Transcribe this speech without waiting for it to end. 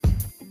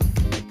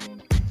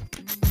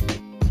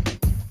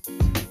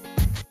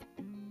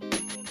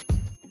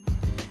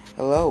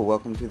Hello,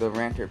 welcome to the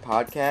Ranter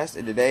Podcast,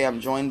 and today I'm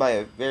joined by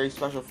a very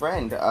special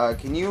friend.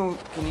 Can you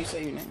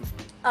say your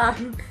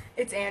name?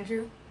 It's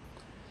Andrew.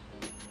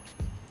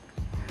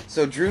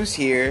 So Drew's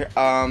here.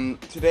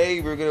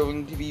 Today we're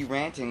going to be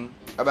ranting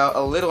about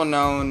a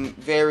little-known,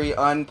 very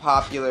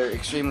unpopular,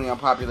 extremely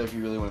unpopular if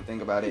you really want to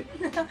think about it,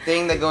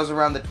 thing that goes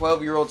around the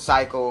 12-year-old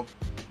cycle,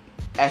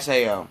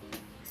 SAO.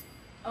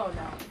 Oh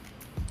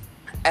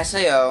no.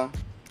 SAO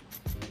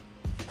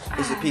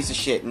is a piece of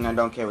shit, and I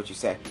don't care what you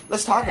say.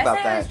 Let's talk about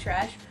SAO that. is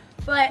trash,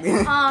 but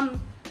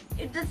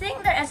the thing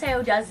that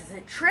SAO does is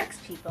it tricks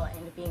people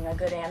into being a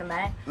good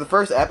anime. The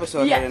first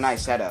episode had a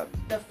nice setup.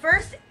 The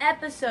first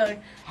episode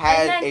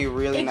Had a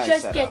really nice setup.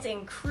 It just gets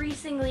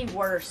increasingly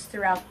worse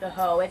throughout the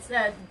hoe. It's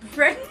a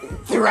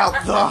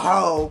throughout the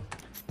hoe.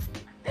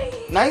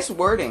 Nice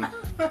wording.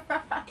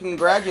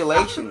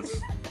 Congratulations.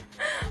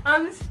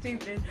 I'm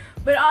stupid.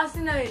 But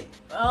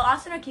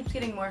Asuna keeps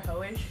getting more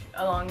hoish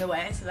along the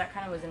way, so that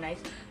kind of was a nice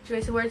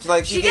choice of words.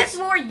 Like she gets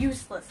more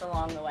useless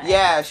along the way.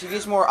 Yeah, she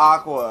gets more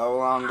Aqua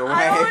along the way.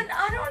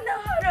 I don't know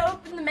how to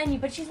open the menu,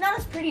 but she's not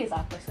as pretty as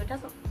Aqua, so it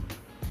doesn't...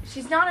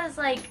 She's not as,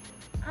 I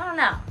don't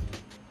know.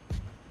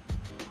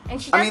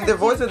 And she their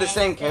voices are the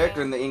same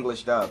character in the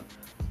English dub.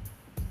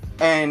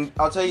 And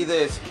I'll tell you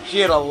this, she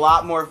had a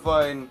lot more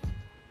fun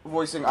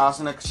voicing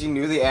Asuna because she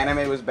knew the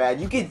anime was bad.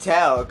 You can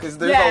tell because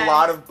there's a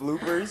lot of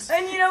bloopers.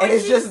 And you know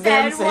what she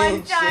said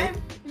one time?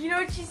 You know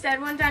what she said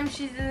one time?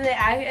 She's in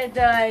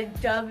the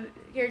dub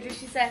character.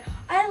 She said,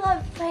 "I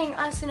love playing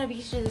Asuna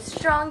because she's a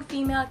strong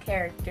female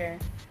character."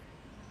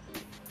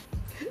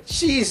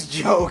 She's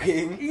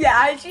joking.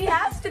 Yeah, she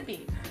has to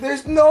be.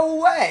 There's no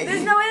way.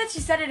 There's no way that she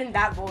said it in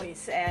that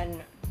voice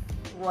and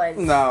was...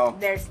 No.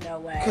 There's no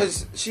way.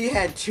 Because she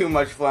had too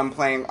much fun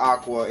playing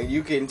Aqua, and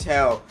you can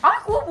tell.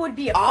 Aqua would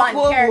be a fun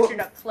character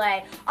to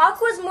play.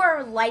 Aqua's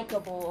more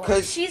likable.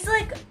 Because she's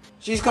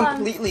she's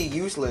completely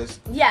useless.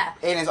 Yeah.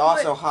 And is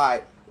also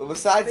hot. But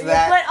besides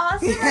that... But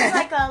also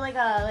like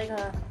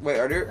a... Wait,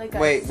 are there... Like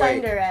wait.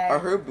 Tsundere. Are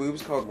her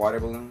boobs called water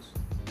balloons?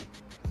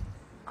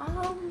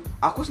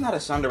 Aqua's not a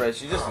tsundere,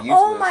 she's just useless.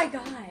 Oh my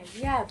god,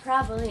 yeah,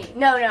 probably.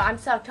 No, I'm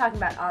talking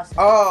about Asuna.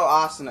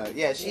 Oh, Asuna.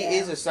 Yeah, she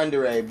is a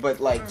tsundere, but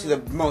to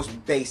the most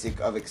basic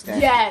of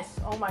extent. Yes.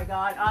 Oh my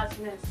god,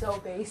 Asuna is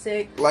so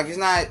basic.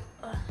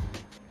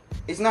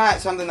 It's not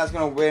something that's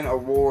gonna win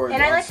awards.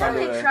 And I like how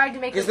they tried to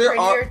make her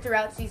prettier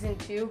throughout season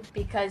 2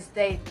 because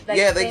they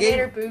made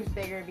her boobs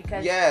bigger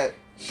because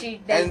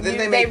then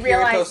they made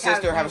Kirito's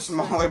sister have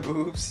smaller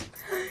boobs.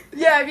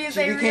 Yeah, because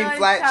she became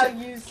flat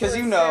because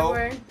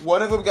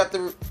one of them got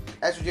the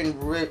estrogen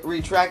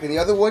retracted, the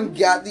other one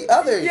got the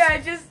others.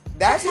 Yeah,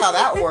 that's how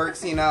that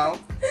works, you know.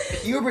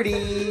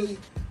 Puberty.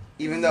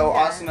 Even though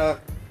Asuna,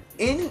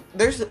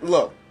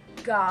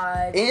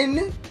 God.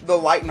 In the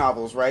light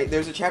novels, right,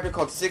 there's a chapter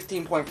called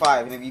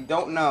 16.5, and if you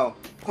don't know,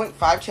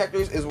 0.5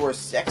 chapters is where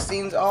sex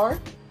scenes are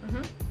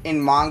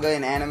in manga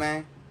and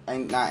anime.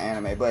 And not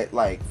anime, but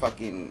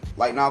fucking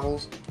light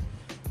novels.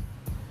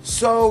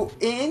 So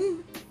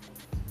in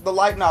the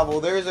light novel,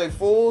 there is a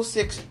full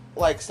sex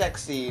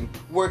scene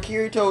where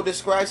Kirito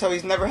describes how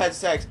he's never had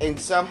sex and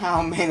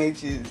somehow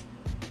manages.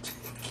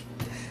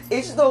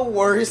 It's the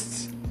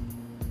worst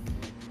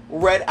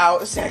read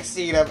out sex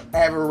scene I've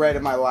ever read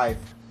in my life.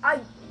 I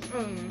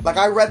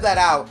read that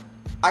out.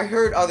 I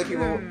heard other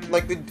people,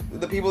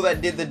 the people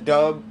that did the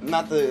dub,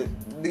 not the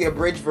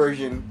abridged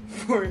version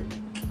for.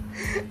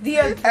 The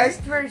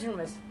abridged version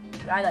was,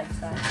 I liked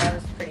that. That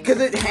was pretty good.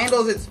 Because it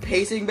handles its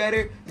pacing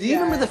better. Do you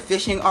remember the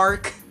fishing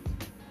arc?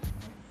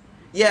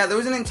 Yeah, there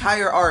was an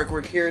entire arc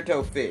where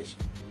Kirito fished.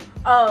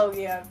 Oh,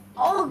 yeah.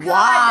 Oh, God,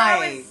 Why?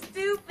 That was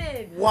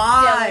stupid.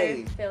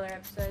 Why? Filler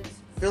episodes.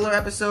 Filler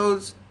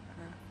episodes?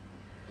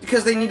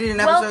 Because they needed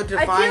an episode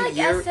to find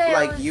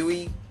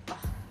Yui.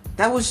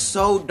 That was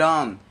so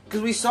dumb.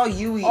 Because we saw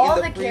Yui in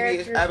the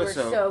previous episode. All the characters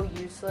were so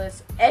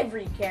useless.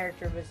 Every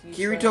character was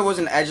useless. Kirito was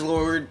an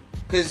edgelord.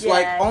 Because,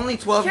 only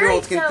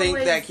 12-year-olds can think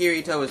that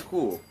Kirito is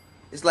cool.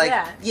 It's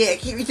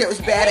Kirito was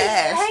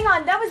badass. Hang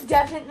on, that was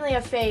definitely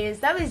a phase.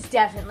 That was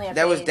definitely a phase.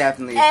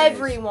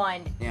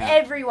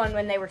 Everyone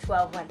when they were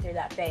 12 went through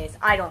that phase.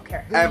 I don't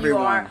care who you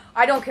are.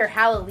 I don't care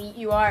how elite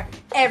you are.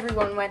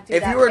 Everyone went through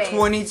that phase. If you were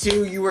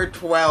 22, you were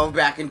 12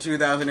 back in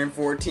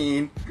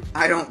 2014.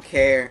 I don't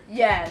care.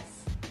 Yes.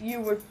 You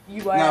were.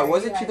 No,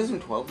 was it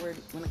 2012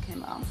 when it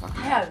came out?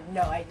 I have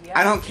no idea.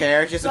 I don't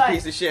care. It's just a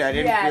piece of shit. I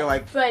didn't feel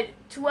like. But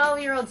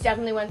 12-year-olds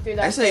definitely went through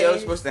that. SAO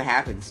is supposed to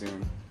happen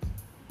soon.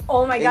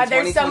 Oh my god,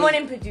 there's someone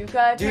in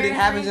Paducah. Dude, it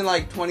happens in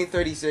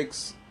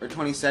 2036 or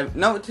 27.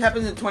 No, it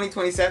happens in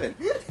 2027.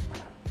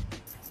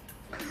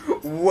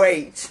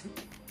 Wait.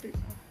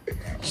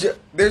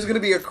 There's gonna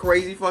be a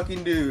crazy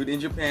fucking dude in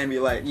Japan be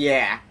like,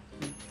 yeah,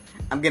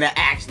 I'm gonna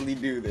actually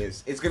do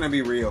this. It's gonna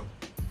be real.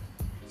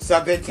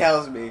 Something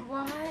tells me.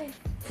 Why?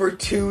 For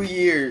 2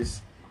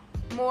 years.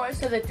 More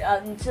so that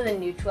the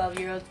new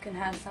 12-year-olds can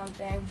have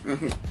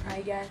something, I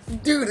guess.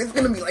 Dude, it's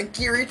gonna be like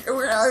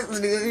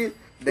Kirito.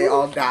 They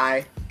all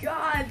die.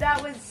 God,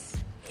 that was...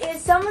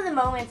 Some of the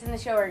moments in the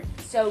show are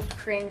so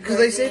cringe. Because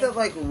they say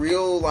that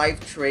real life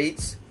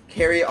traits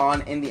carry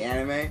on in the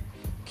anime,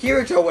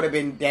 Kirito would have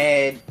been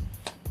dead.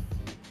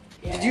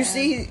 Yeah. Did you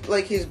see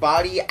like his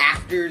body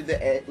after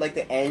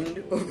the end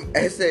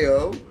of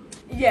SAO?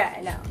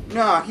 Yeah, no.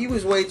 No, he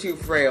was way too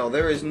frail.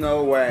 There is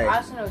no way. I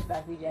also know his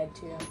back be dead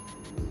too.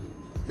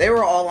 They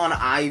were all on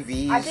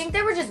IVs. I think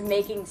they were just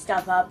making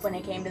stuff up when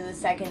it came to the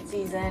second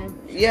season.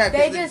 Yeah,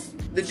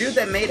 the dude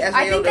that made SAO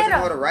doesn't know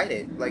how to write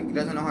it. Like, he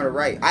doesn't know how to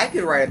write. I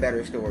could write a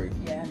better story.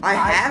 Yeah. I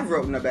have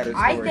written a better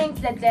story. I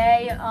think that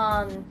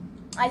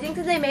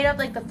they made up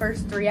like the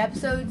first 3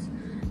 episodes,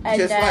 and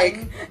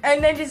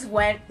then just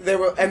went. He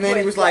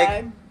was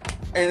like.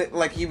 And,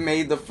 like, he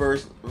made the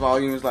first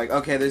volume, was like,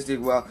 okay, this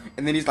did well.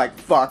 And then he's like,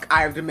 fuck,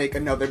 I have to make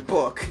another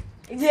book.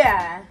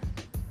 Yeah.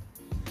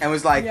 And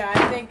was like... Yeah,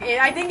 I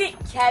think it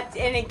kept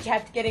getting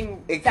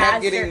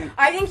faster.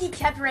 I think he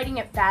kept writing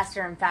it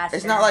faster and faster.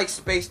 It's not, like,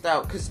 spaced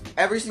out, because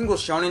every single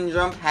Shonen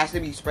Jump has to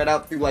be spread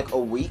out through, like, a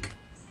week.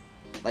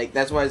 Like,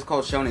 that's why it's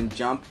called Shonen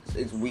Jump.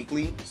 It's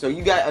weekly. So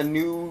you got a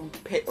new,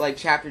 like,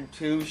 chapter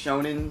 2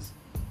 Shonens,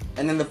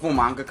 and then the full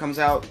manga comes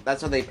out.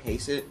 That's how they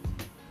pace it.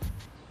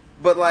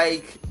 But,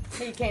 like...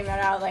 He came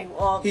out like,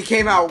 well... He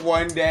came out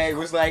one day,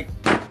 was like,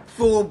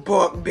 full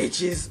book,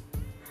 bitches.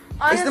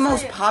 Honestly, it's the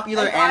most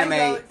popular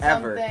anime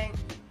ever.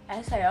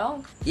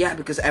 SAO? Yeah,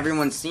 because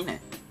everyone's seen it.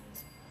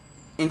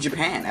 In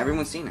Japan,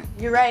 everyone's seen it.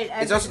 You're right.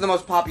 It's also the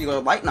most popular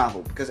light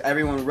novel, because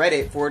everyone read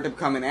it for it to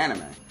become an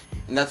anime.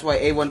 And that's why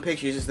A1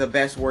 Pictures is the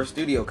best war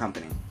studio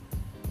company.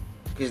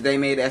 Because they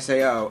made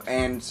SAO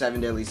and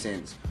 7 Deadly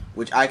Sins,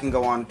 which I can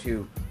go on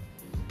to...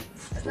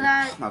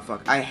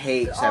 I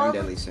hate 7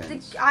 Deadly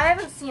Sins. I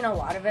haven't seen a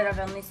lot of it. I've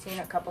only seen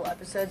a couple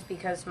episodes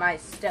because my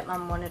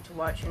stepmom wanted to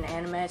watch an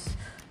anime,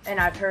 and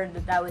I've heard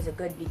that was a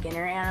good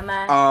beginner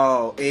anime.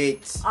 Oh,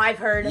 I've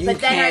heard,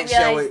 but then I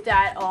realized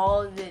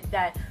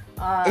that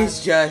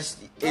it's just...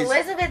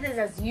 Elizabeth is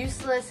as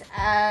useless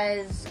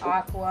as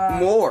Aqua.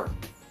 More.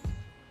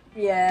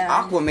 Yeah.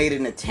 Aqua made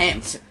an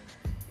attempt.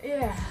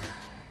 Yeah.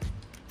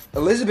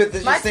 Elizabeth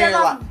is just standing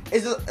up.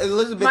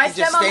 Elizabeth is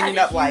just standing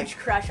up like... My stepmom had a huge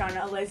crush on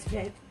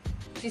Elizabeth.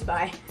 She's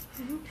bi.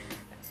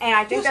 And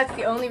I think that's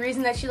the only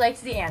reason that she likes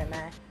the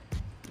anime.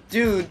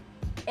 Dude.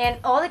 And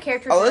all the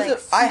characters are like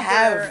super I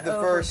have the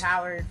first.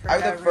 Overpowered for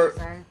no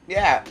reason.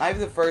 Yeah, I have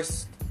the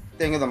first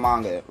thing of the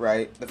manga,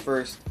 right? The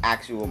first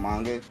actual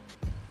manga.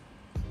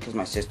 Because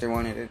my sister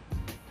wanted it.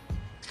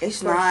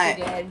 It's not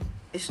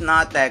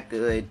that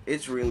good.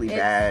 It's really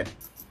bad.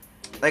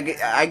 Like,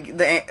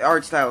 the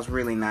art style is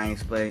really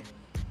nice, but...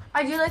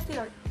 I do like the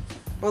art.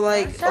 But,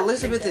 like,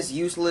 Elizabeth is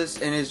useless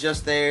and is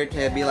just there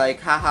to be like,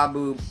 haha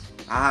boob,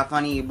 haha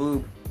funny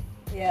boob.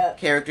 Yeah.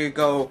 Characters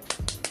go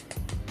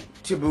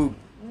to boob.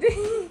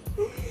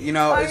 You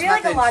know, I feel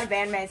like a lot of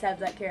animes have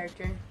that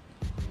character.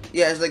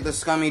 Yeah, it's like the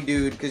scummy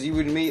dude, because you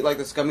would meet, like,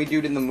 the scummy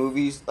dude in the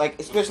movies, like,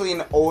 especially in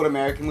the old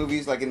American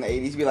movies, like, in the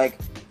 80s, be like,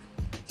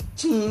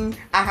 ching,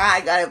 aha,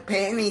 I got a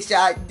panty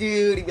shot,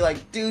 dude. He'd be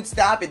like, dude,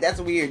 stop it,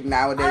 that's weird.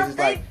 Nowadays, it's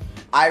like,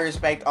 I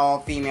respect all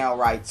female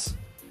rights.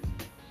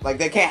 Like,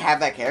 they can't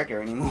have that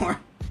character anymore.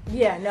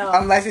 Yeah, no.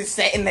 Unless it's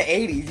set in the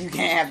 80s, you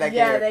can't have that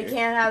character. Yeah, they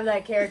can't have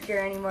that character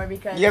anymore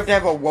because... You have to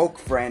have a woke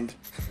friend.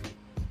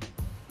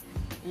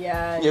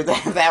 Yeah. You have to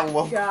have that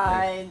woke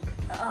friend.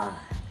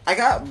 I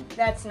got...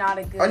 That's not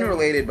a good...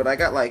 Unrelated, but I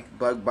got, like,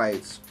 bug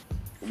bites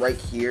right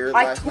here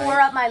I tore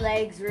up my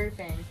legs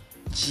roofing.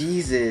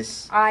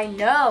 Jesus. I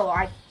know.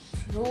 I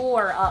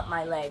tore up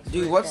my legs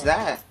Dude, what's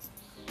that?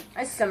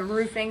 That's some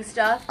roofing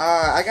stuff.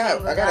 I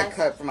got a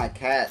cut for my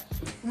cat.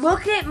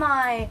 Look at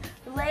my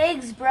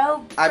legs,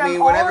 bro. I mean,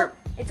 whatever.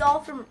 It's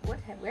all from...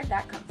 Where'd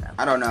that come from?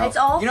 I don't know. It's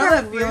all from You know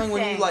that feeling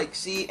when you, like,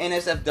 see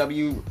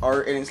NSFW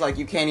art and it's like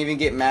you can't even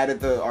get mad at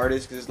the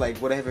artist because it's like,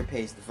 whatever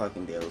pays the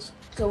fucking bills.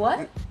 So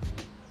what?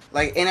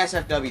 Like,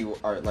 NSFW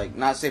art, like,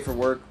 not safe for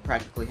work,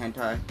 practically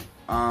hentai.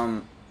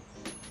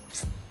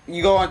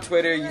 You go on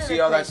Twitter, you see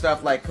all that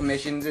stuff, like,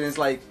 commissions, and it's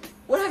like,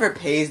 whatever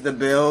pays the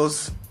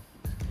bills.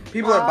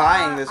 People are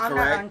buying this, correct? I'm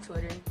not on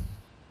Twitter.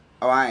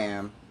 Oh, I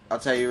am. I'll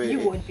tell you. You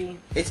would be.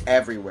 It's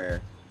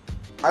everywhere.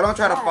 I don't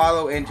try to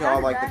follow into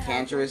all, like, the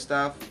cancerous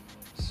stuff.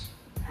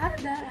 How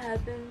did that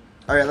happen?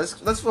 Alright,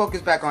 let's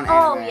focus back on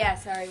anime. Oh, yeah,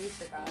 sorry, we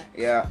forgot.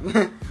 Yeah.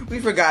 We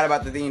forgot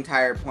about the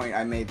entire point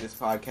I made this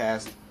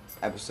podcast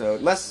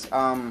episode. Let's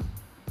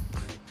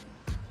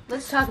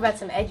talk about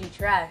some edgy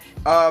trash.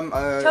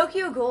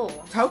 Tokyo Ghoul.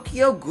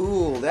 Tokyo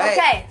Ghoul.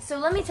 Okay, so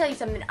let me tell you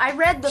something. I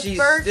read the first...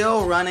 She's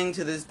still running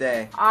to this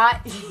day.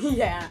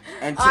 Yeah.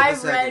 And to the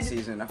second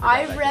season.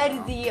 I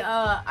read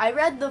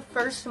the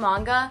first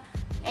manga,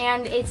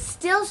 and it's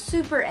still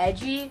super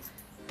edgy,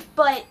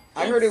 but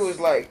I heard it was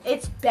like...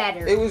 It's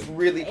better. It was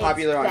really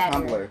popular on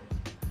Tumblr.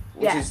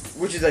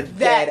 Which is a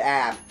dead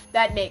app.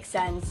 That makes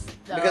sense.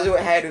 Though. Because it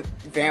had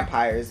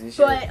vampires and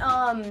shit. But,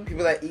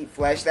 people that eat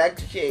flesh,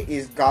 that shit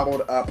is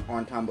gobbled up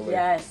on Tumblr.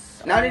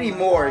 Yes. Not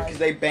anymore, because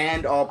they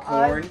banned all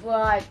porn.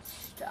 I've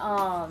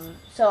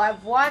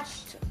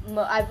watched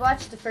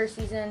the first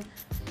season,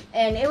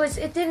 And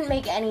it didn't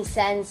make any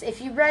sense. If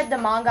you read the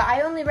manga,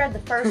 I only read the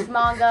first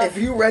manga. If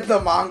you read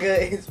the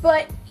manga, it's...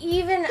 But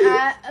even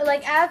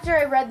after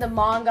I read the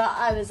manga,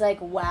 I was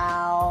like,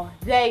 wow.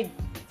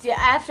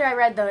 After I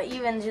read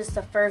even just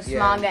the first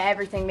manga,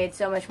 everything made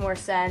so much more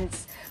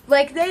sense.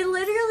 Like, they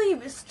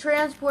literally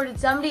transported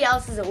somebody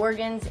else's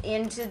organs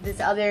into this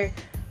other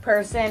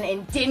person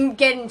and didn't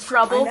get in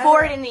trouble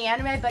for it in the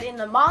anime, but in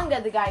the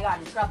manga, the guy got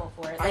in trouble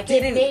for it. Like,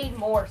 it made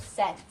more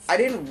sense. I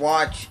didn't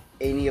watch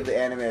any of the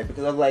anime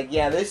because I'm like,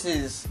 this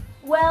is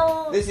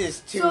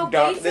too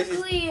dark. So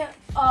basically,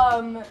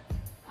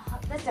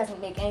 this doesn't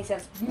make any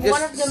sense.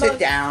 Sit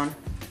down.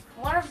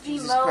 One of the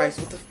Jesus Christ,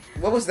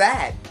 what was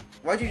that?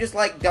 Why'd you just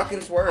duck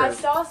and swerve? I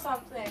saw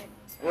something.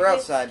 We're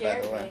outside,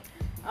 by the way.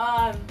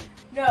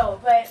 No,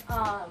 but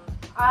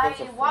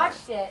I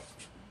watched it.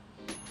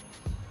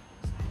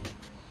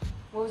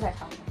 What was I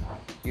talking about?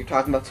 You're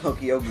talking about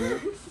Tokyo Ghoul.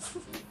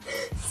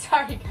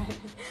 Sorry, guys.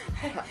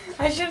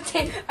 I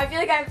feel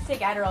like I have to take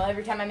Adderall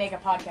every time I make a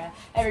podcast.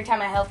 Every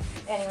time I help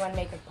anyone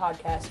make a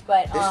podcast.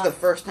 But this is the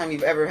first time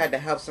you've ever had to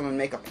help someone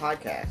make a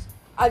podcast.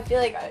 I feel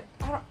like I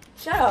don't.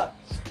 Shut up.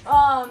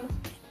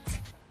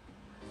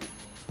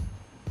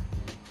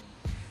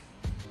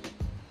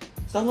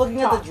 Stop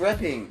looking at the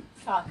dripping.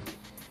 Talk.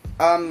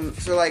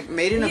 So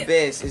Made in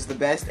Abyss is the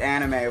best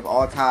anime of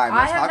all time.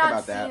 Let's talk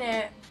about that. I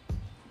have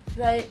not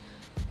seen it,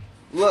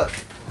 but look.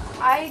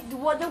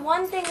 The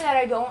one thing that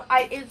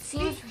it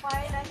seems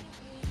quiet.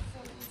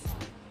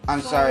 I'm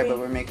sorry, but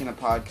we're making a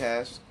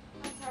podcast.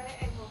 I'm sorry,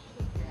 I will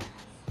kick your ass.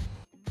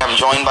 I'm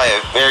joined by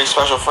a very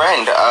special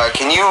friend.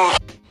 Can you?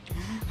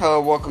 Hello,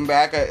 welcome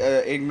back.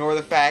 Ignore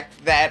the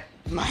fact that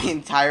my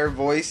entire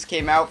voice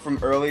came out from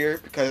earlier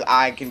because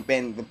I can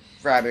bend the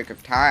fabric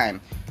of time.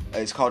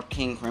 It's called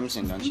King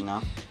Crimson, don't you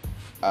know?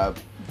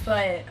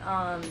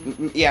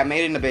 Yeah,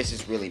 Made in Abyss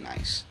is really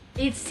nice.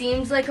 It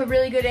seems like a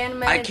really good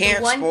anime. I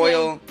can't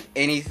spoil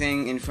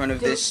anything in front of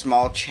this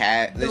small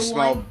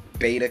small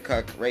beta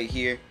cuck right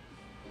here.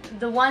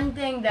 The one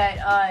thing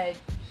that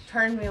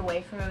turned me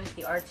away from it was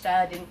the art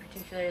style. I didn't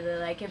particularly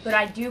like it, but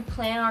I do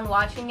plan on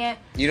watching it.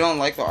 You don't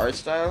like the art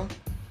style?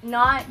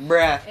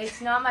 Bruh.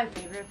 It's not my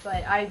favorite,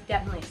 but I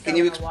definitely still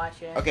want to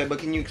watch it. Okay, but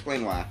can you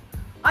explain why?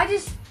 I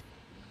just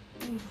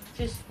no.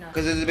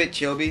 Because it's a bit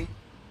chilby?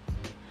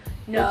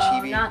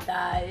 No, not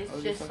that. It's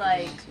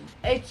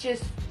it's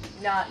just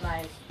not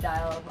my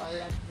style of art.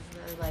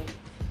 Or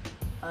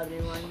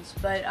other ones,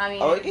 but I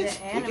mean,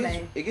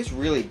 it gets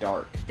really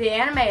dark. The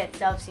anime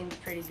itself seems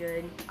pretty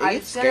good.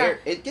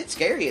 It gets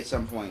scary at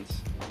some points.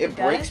 It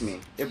breaks me.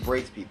 It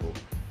breaks people.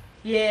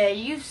 Yeah,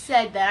 you've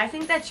said that. I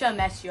think that show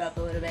messed you up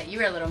a little bit. You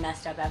were a little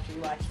messed up after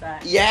you watched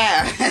that.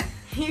 Yeah.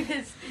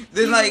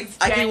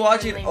 I can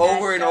watch it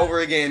over and over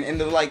again, and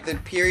the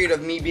period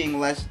of me being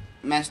less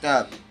messed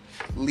up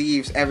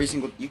leaves every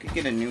single. You could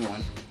get a new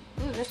one.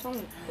 Ooh, this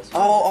one. Oh,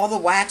 all the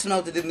wax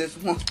melted in this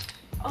one.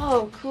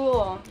 Oh,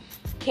 cool.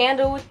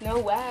 Candle with no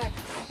wax.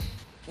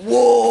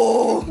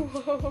 Whoa!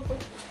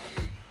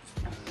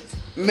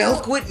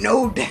 Milk with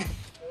no death.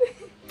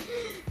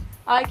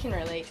 I can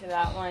relate to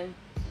that one.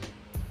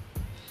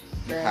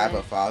 You have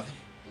a father?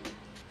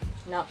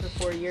 Not for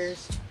 4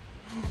 years.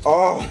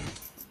 Oh.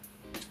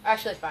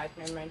 Actually 5,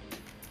 never mind.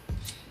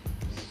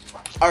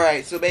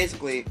 Alright, so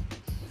basically...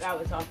 That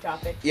was off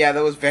topic. Yeah,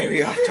 that was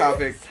very off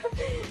topic.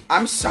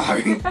 I'm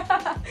sorry.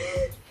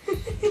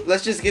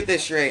 Let's just get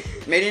this straight.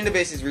 Made in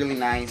Abyss is really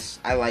nice.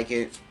 I like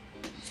it.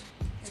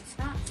 It's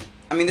not.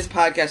 I mean, this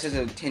podcast has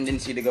a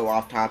tendency to go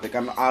off topic.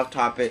 I'm off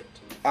topic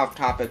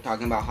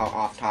talking about how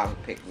off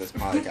topic this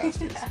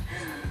podcast is.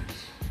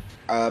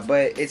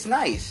 But it's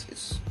nice.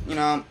 It's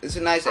it's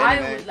a nice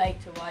anime. I would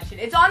like to watch it.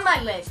 It's on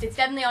my list. It's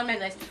definitely on my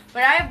list.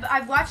 But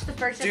I've watched the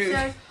first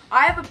episode.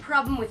 I have a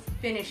problem with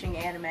finishing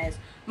animes.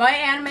 My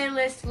anime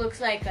list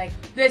looks like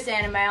this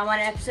anime I'm on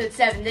episode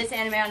 7, this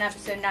anime on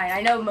episode 9.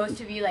 I know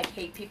most of you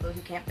hate people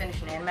who can't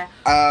finish an anime.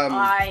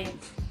 I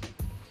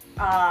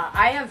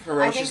have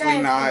ferociously I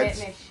think I have nods.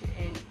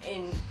 commitment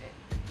in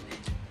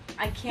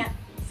I can't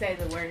say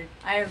the word.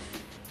 I have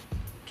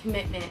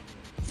commitment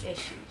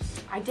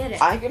issues. I did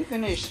it. I can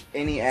finish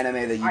any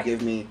anime that you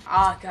give me.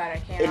 Oh god, I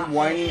can't. In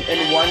one go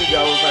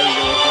if I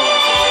really feel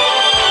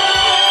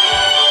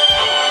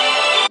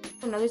like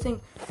it. Another thing.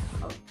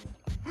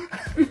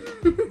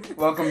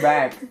 Welcome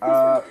back.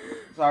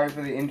 Sorry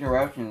for the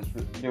interruptions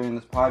during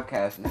this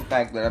podcast and the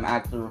fact that I'm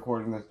actually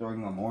recording this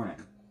during the morning.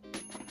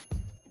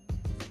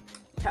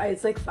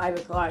 It's 5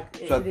 o'clock.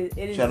 It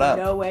is shut up.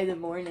 No way the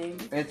morning.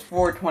 It's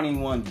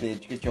 4:21,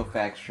 bitch. Get your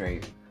facts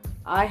straight.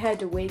 I had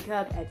to wake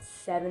up at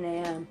 7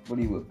 a.m. What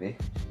are you with, bitch?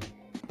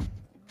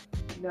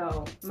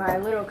 No. My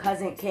little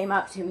cousin came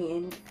up to me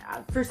and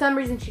for some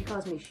reason she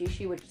calls me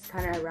Shishi, which is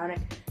kind of ironic.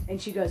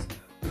 And she goes,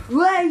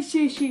 "Play,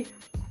 Shishi!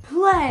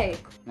 Play!"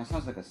 That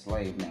sounds like a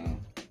slave name.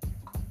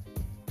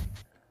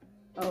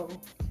 Oh.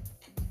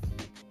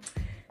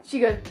 She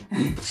goes,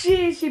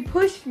 she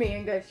pushed me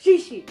and goes,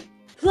 "Shishi,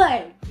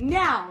 play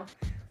now!"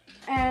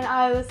 And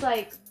I was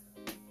like,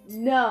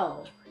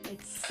 "No,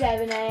 it's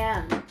 7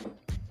 a.m.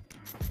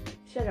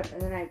 Shut up."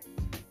 And then I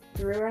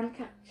threw her on the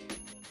couch.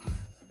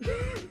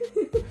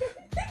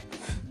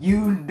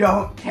 You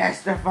don't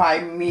testify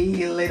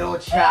me, little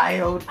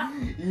child.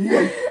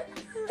 No,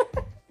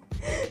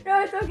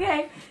 it's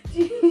okay.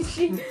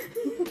 She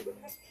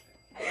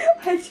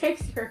I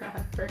texted her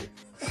out first.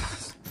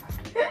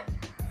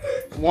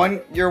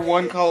 You're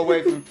one call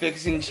away from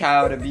fixing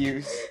child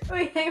abuse.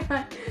 Wait, hang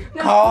on.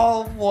 No.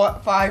 Call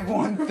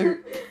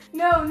 513.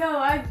 No,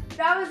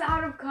 that was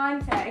out of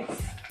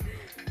context.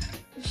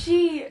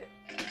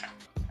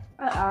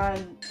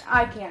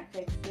 I can't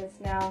fix this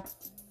now.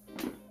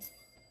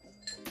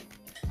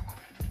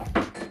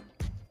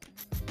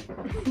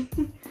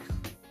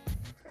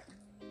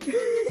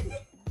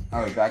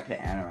 Alright, back to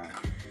anime.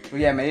 But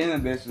yeah, Made in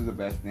Abyss is the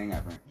best thing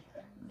ever.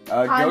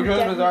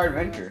 JoJo's Bizarre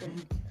Adventure.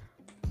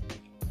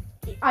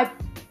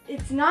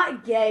 It's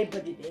not gay,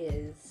 but it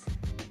is.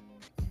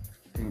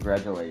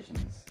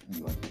 Congratulations,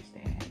 you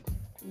understand.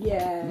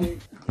 Yeah,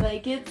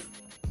 like it's...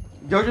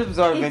 JoJo's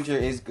Bizarre Adventure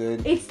is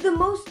good. It's the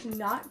most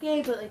not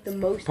gay, but like the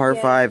most Part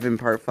gay. 5 and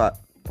Part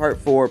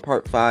 4,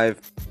 Part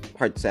 5,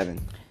 Part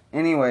 7.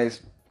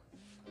 Anyways,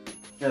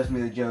 trust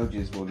me, the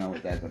JoJo's will know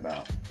what that's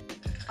about.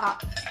 I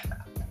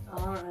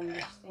don't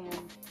understand.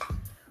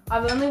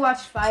 I've only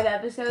watched 5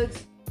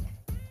 episodes.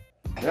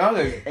 No,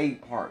 there's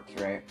 8 parts,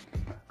 right?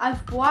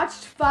 I've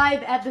watched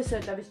 5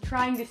 episodes. I was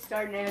trying to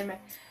start an anime,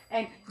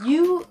 and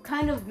you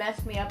kind of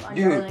messed me up on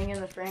Darling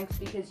in the Franxx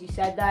because you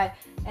said that,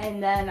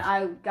 and then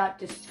I got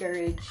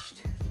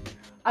discouraged.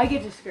 I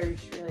get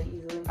discouraged really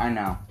easily. I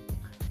know.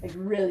 Like,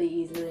 really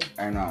easily.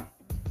 I know.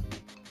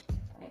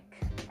 Like,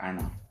 I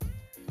know.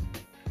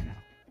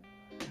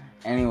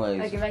 Anyways.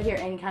 Like, if I hear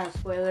any kind of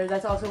spoiler,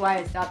 that's also why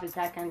I stopped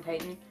Attack on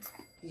Titan.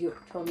 You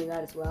told me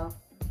that as well.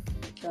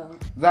 So.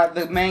 That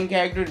the main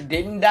character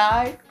didn't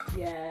die?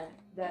 Yeah.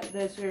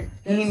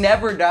 He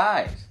never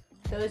dies.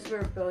 Those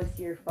were both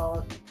your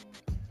fault.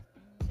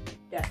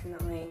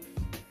 Definitely.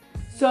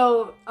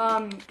 So,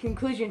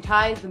 conclusion,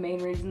 Ty is the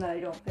main reason that I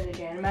don't finish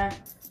anime.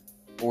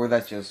 Or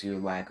that's just your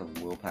lack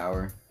of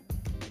willpower.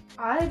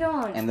 I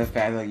don't. And the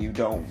fact that you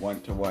don't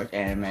want to watch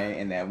anime,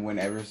 and that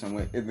whenever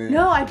someone...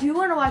 No, I do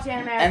want to watch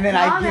anime. And then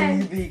I give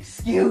you the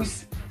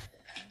excuse.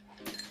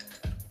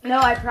 No,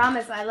 I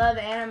promise. I love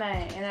anime,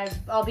 and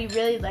I'll be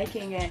really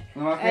liking it.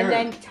 And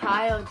then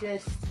Ty will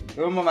just...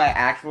 You know what my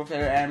actual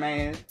favorite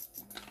anime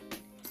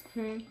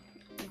is?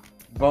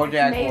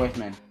 BoJack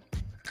Horseman.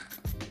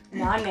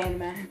 Not an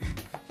anime.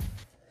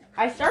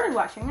 I started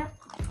watching it.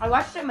 I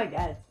watched it with my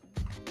dad.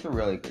 It's a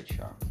really good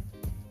show.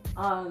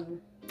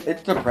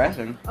 It's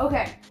depressing.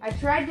 Okay, I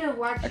tried to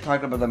watch... I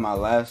talked about that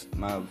in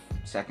my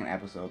second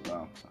episode,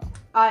 though. So.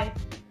 I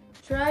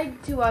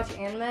tried to watch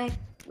anime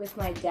with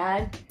my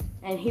dad,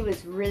 and he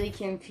was really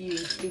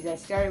confused because I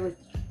started with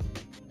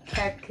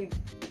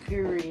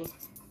Kakegurui,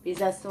 because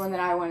that's the one that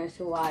I wanted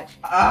to watch.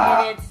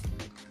 And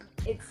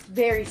it's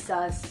very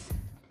sus.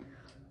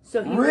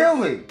 So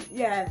really?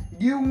 Yeah.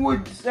 You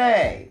would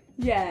say?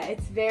 Yeah,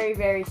 it's very,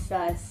 very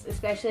sus,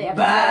 especially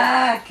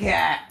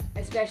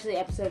especially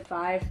episode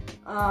 5.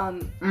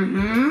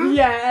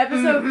 Yeah,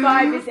 episode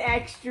 5 is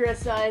extra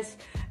sus.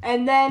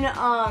 And then,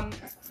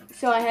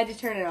 so I had to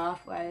turn it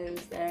off while I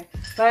was there.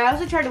 But I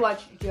also tried to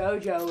watch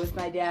JoJo with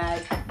my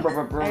dad.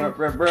 And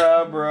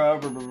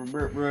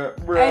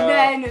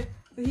then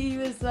he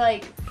was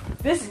like,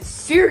 this is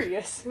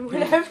serious.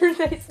 Whenever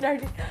they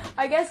started,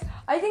 I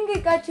think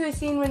it got to a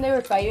scene when they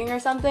were fighting or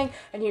something,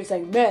 and he was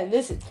like, man,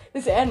 this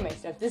anime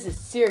stuff, this is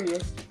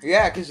serious.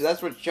 Yeah, because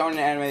that's what shonen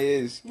anime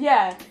is.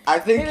 Yeah. I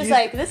think he was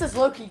like, this is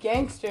low-key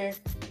gangster.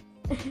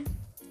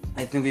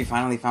 I think we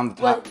finally found the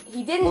top. Well,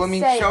 he didn't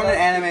say... shonen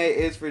anime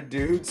is for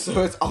dudes,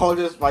 so it's all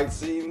just fight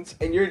scenes.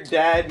 And your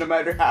dad, no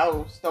matter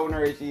how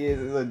stonerish he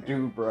is a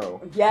dude,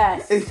 bro.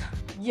 Yes.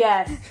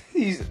 Yes.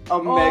 He's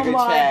a mega Chad. Oh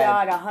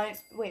my god,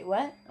 wait,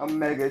 what? A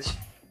mega Chad.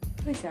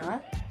 He's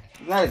not.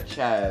 He's not a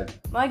Chad.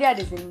 My dad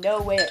is in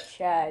no way a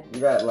Chad.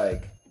 You got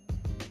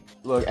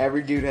look,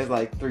 every dude has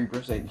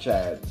 3%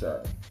 Chad,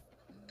 so.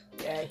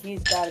 Yeah,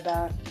 he's got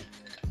about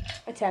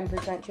a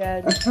 10%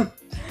 Chad.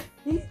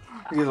 He's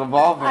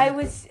evolving. I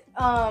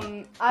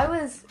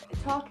was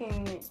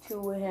talking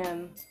to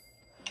him,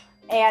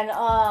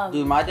 and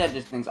dude, my dad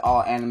just thinks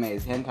all anime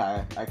is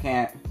hentai.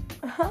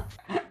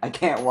 I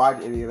can't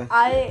watch any of that.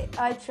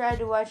 I tried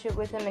to watch it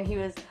with him,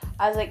 and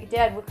I was like,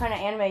 Dad, what kind of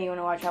anime you want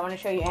to watch? I want to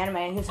show you anime,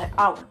 and he was like,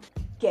 I want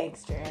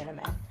gangster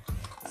anime.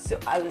 So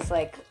I was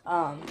like,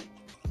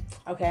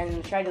 okay, and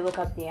I tried to look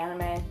up the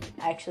anime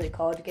actually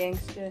called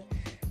Gangster,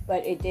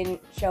 but it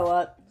didn't show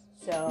up.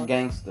 So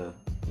Gangster.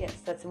 Yes,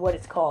 that's what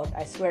it's called.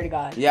 I swear to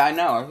God. Yeah, I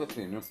know. I've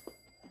seen it.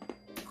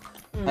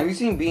 Have you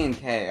seen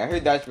B&K? I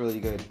heard that's really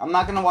good. I'm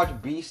not gonna watch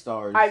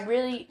Beastars. I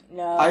really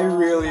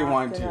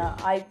want to.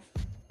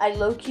 I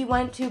low-key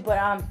want to, but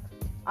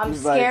I'm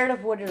scared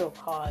of what it'll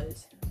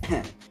cause.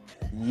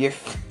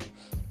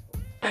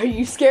 Are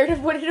you scared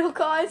of what it'll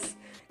cause?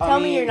 Tell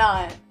me you're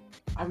not.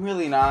 I'm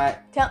really not.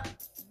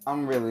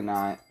 I'm really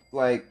not.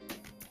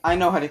 I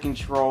know how to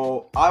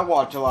control. I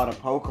watch a lot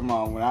of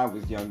Pokemon when I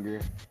was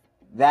younger.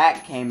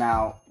 That came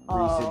out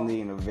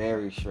recently in a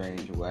very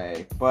strange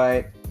way,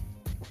 but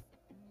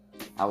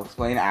I'll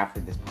explain after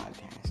this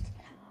podcast.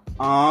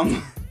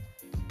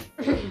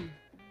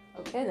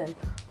 Okay then.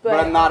 But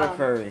I'm not a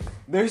furry.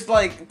 There's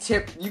like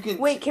you can.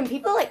 Wait, can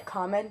people like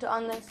comment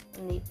on this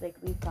and leave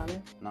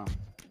comments? No.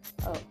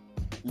 Oh.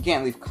 You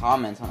can't leave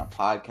comments on a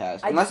podcast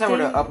unless I were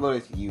to upload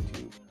it to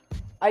YouTube.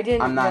 I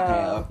didn't. I'm not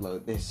gonna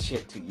upload this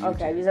shit to YouTube.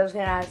 Okay, because I was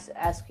gonna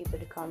ask people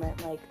to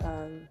comment like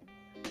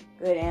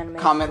good anime.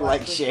 Comment,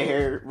 like,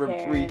 share,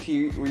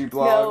 retweet,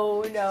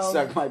 reblog. No.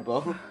 Suck my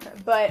butt.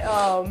 But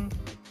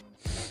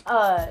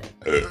I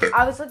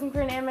was looking for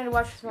an anime to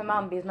watch with my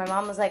mom because my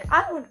mom was like,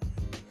 I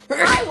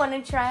want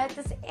to try out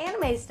this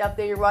anime stuff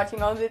that you're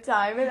watching all the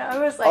time, and I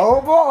was like,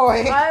 oh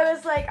boy. I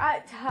was like,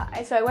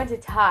 so I went to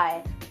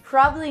Tai,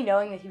 probably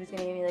knowing that he was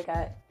gonna give me like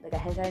a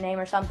hentai name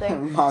or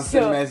something. Monster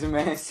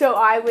Mezume. So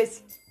I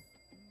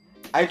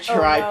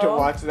tried to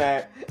watch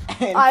that.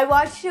 I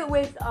watched it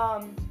with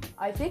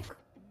I think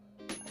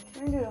I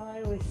turned it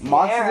on with Sierra.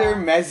 Monster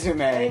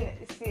Mezume.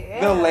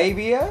 The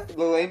labia?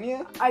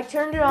 I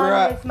turned it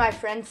on with my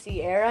friend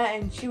Sierra,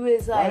 and she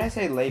was like, why did I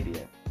say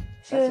labia?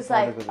 She was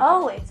like,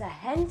 oh, it's a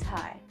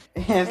hentai.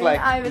 It's like,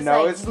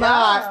 no, it's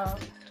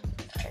not.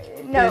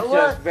 No, it's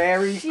just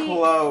very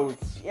close.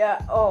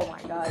 Yeah, oh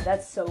my god,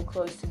 that's so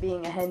close to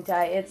being a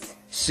hentai.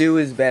 Sue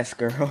is best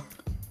girl.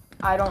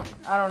 I don't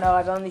know,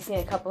 I've only seen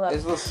a couple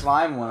episodes. It's the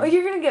slime one. Oh,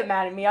 you're gonna get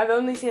mad at me. I've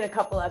only seen a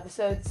couple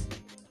episodes.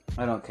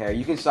 I don't care.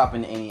 You can stop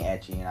in any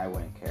ecchi and I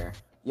wouldn't care.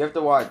 You have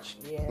to watch,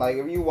 like,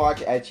 if you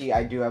watch ecchi,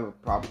 I do have a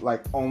problem,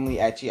 like, only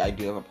ecchi, I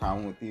do have a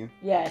problem with you.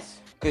 Yes.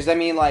 Because, I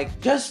mean,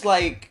 like, just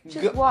watch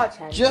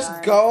hentai.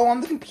 Just go on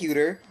the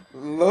computer,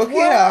 look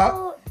it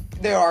up.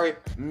 There are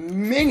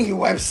many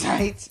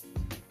websites.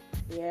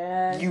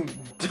 Yeah. You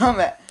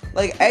dumbass.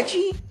 Like,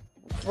 ecchi?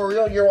 For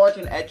real, you're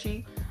watching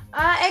ecchi?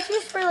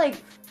 Ecchi's for,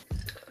 like,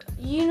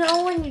 you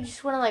know when you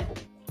just want to, like,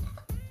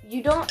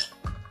 you don't...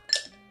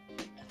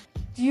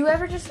 Do you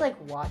ever just, like,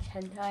 watch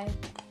hentai?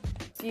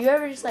 Do you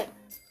ever just, like,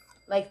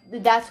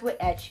 that's what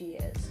ecchi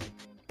is.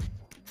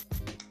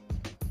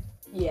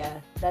 Yeah,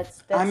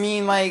 that's I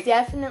mean, like,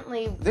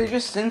 definitely... They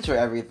just censor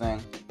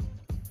everything.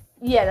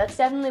 Yeah, that's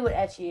definitely what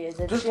ecchi is.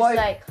 It's just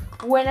like,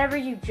 whenever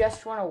you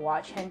just want to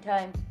watch hentai...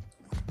 Like,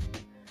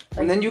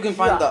 and then you can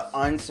find the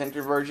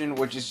uncensored version,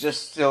 which is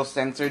just still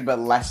censored, but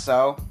less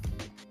so.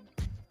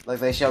 Like,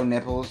 they show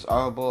nipples.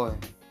 Oh, boy.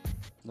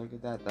 Look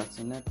at that. That's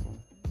a nipple.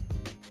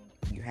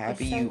 You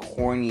happy, you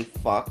horny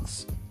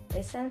fucks?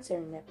 They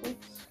censor nipples?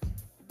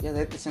 Yeah, they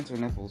have to censor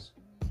nipples.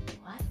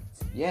 What?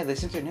 Yeah, they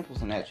censor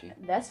nipples in ecchi.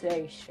 That's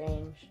very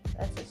strange.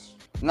 That's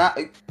not.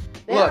 They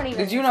look, don't even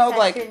did you know,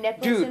 like,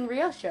 nipples dude, in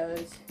real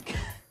shows.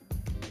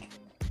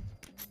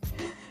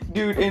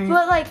 Dude,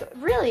 but like,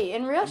 really,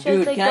 in real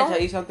shows, they don't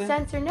tell you something?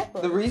 Censor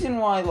nipples. The reason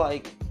why,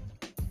 like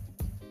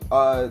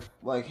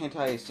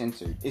hentai is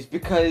censored is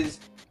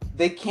because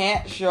they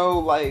can't show,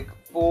 like,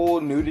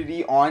 full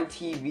nudity on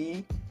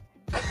TV.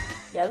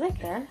 Yeah, they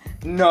can.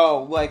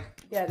 No, like.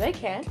 Yeah, they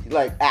can.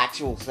 Like,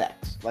 actual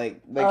sex. Like,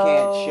 they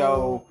can't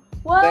show.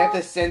 Well, they have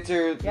to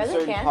censor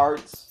certain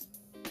parts.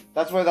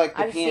 That's why, like,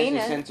 the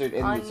penis is censored,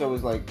 and so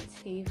is, like.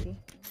 TV.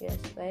 Yes,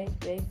 they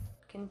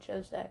can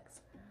show sex.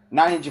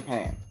 Not in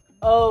Japan.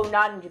 Oh,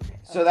 not in Japan.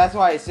 So that's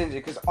why it's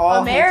censored, because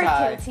all American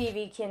hentai,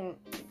 TV can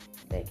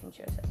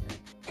show sex.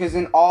 Because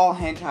in all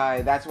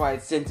hentai, that's why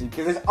it's censored,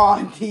 because it's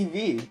on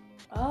TV.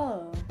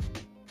 Oh.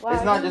 Wow,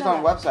 it's not just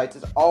on websites,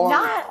 it's all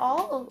not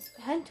all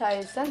hentai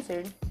is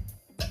censored.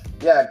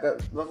 Yeah,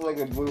 look like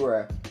a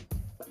Blu-ray.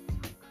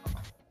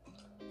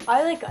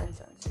 I like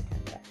uncensored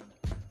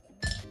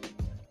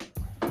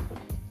hentai.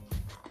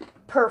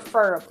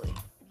 Preferably.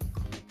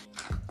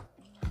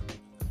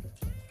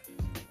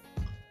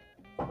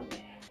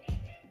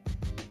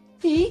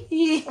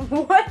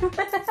 What?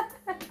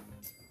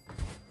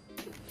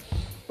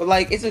 But,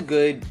 like, it's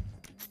weird.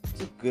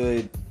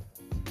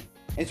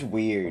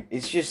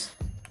 It's just,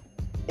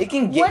 it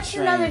can get What's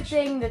another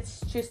thing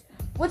that's just,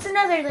 what's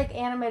another, like,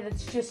 anime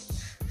that's just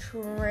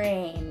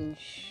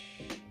strange?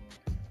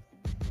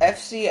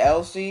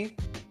 FCLC,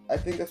 I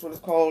think that's what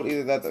it's called.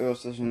 Either that or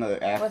it's just another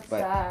app. What's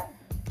that?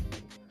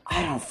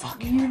 I don't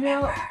fucking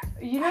remember.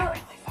 You know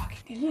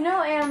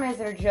animes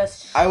that are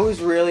just... I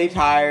was really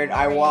tired.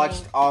 I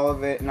watched all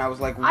of it, and I was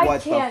like,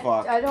 what the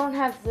fuck? I don't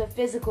have the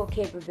physical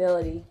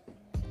capability.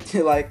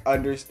 To, like,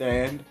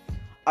 understand.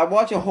 I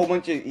watch a whole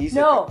bunch of isekai.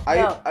 No,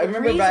 I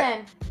remember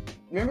back...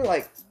 Remember,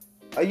 like,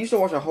 I used to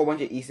watch a whole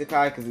bunch of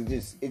isekai,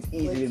 because it's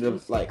easy to,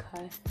 like...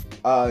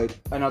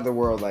 Another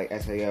World, like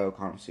SAO,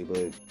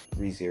 Konosuba,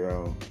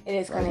 ReZero. It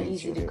is kind of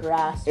easy to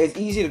grasp. It's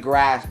easy to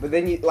grasp, but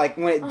then you, like,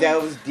 when it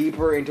delves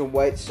deeper into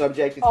what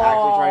subject it's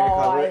actually trying to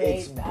cover,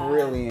 it's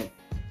brilliant.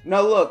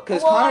 No, look,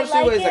 because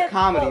Konosuba is a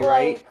comedy,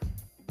 right?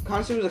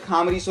 Konosuba is a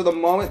comedy, so the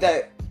moment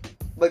that,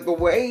 like, the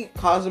way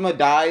Kazuma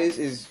dies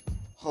is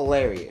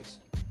hilarious.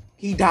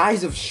 He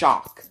dies of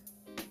shock.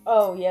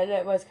 Oh, yeah,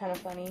 that was kind of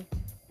funny.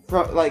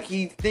 Like,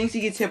 he thinks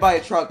he gets hit by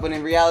a truck, but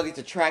in reality it's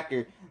a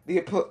tractor.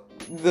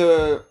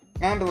 The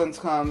ambulance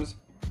comes.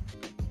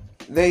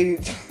 They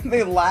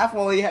laugh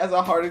while he has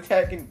a heart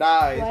attack and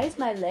dies. Why is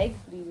my leg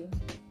bleeding?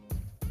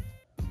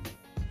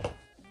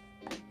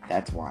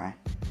 That's why.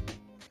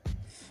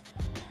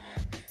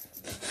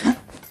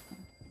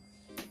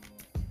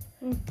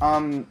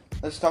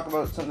 Let's talk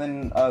about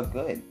something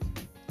good.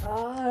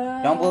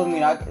 Don't believe me,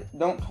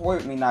 don't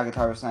quote me,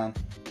 Nagatoro-san.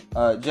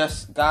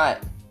 Just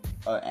got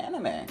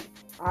anime.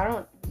 I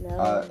don't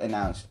know.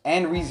 Announced.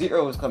 And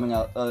ReZero is coming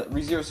out.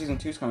 ReZero Season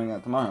 2 is coming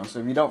out tomorrow. So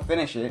if you don't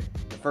finish it,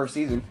 the first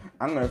season,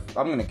 I'm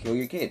gonna kill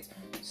your kids.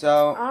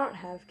 So I don't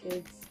have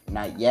kids.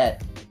 Not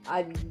yet.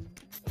 I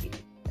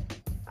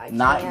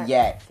not can't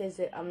yet.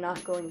 I'm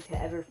not going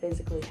to ever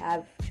physically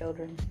have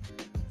children.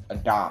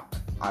 Adopt.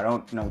 I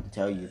don't know what to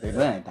tell you. They're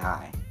gonna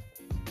die.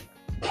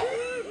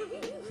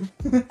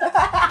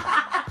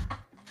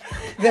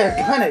 They're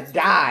gonna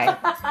die.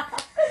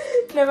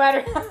 No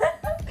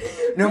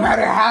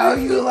matter how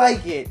you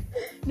like it.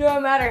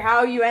 No matter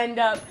how you end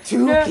up.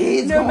 Two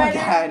kids gonna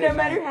die. No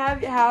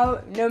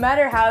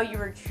matter how you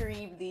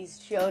retrieve these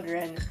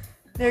children,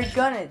 they're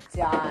gonna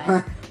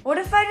die. What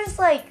if I just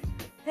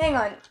hang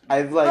on.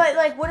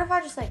 What if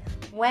I just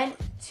went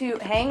to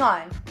hang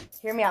on.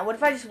 Hear me out. What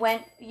if I just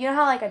went, you know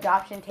how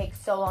adoption takes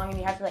so long and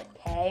you have to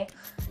pay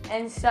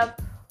and stuff?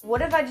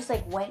 What if I just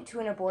went to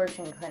an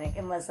abortion clinic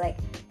and was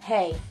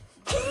hey.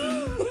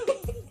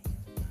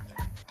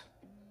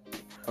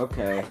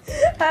 Okay.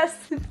 I'm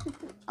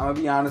gonna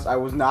be honest, I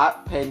was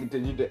not paying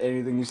attention to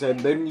anything you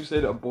said. Then you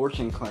said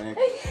abortion clinic.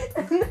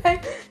 And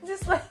then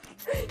just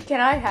can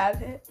I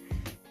have it?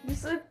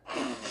 Just I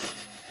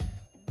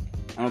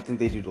don't think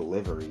they do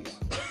deliveries.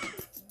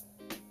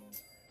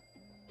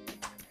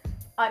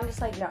 I'm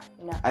just no.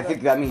 I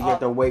think that means you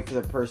have to wait for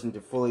the person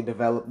to fully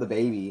develop the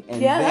baby.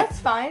 And yeah, that's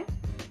fine.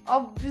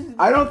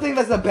 I don't think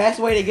that's the best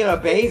way to get a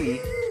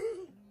baby.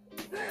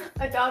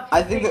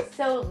 Adoption takes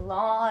so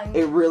long.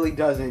 It really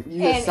doesn't.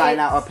 You just sign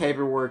out a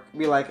paperwork.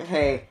 Be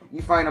hey,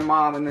 you find a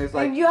mom, and there's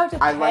and you have to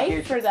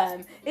pay for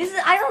them.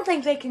 I don't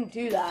think they can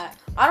do that.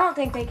 I don't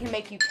think they can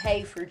make you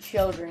pay for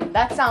children.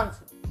 That sounds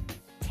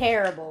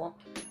terrible.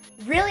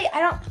 Really, I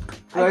don't.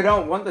 They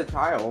don't want the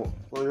child.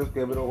 They'll just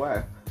give it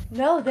away.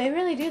 No, they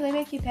really do. They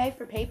make you pay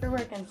for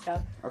paperwork and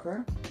stuff. Okay.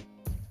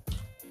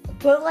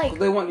 But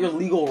they want your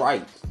legal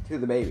rights to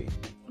the baby.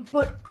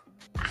 But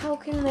how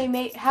can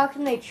they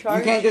charge you?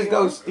 You can't just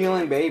go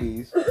stealing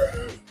babies.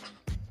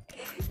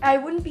 I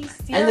wouldn't be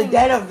stealing. In the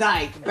dead of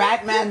night,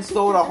 Batman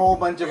stole a whole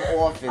bunch of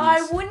orphans.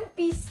 I wouldn't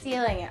be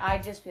stealing it.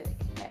 I'd just be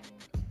hey.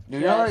 Do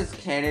you know it's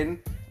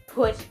canon?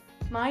 Put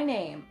my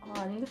name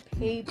on the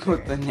paper.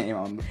 Put the name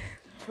on the...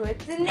 Put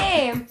the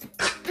name.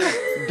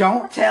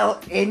 Don't tell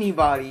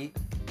anybody.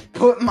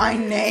 Put my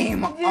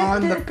name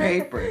on the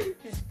paper.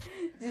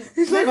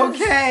 He's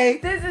okay.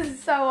 This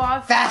is so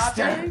off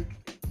Faster.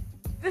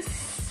 topic.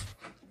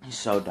 He's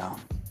so dumb.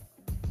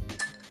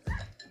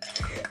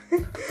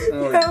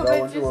 No,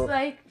 but just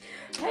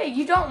hey,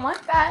 you don't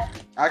want that.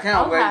 I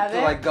can't wait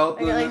to go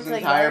through this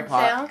entire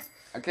podcast.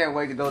 I can't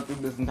wait to go through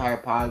this entire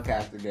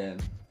podcast again.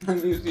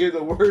 And you hear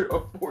the word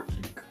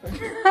abortion.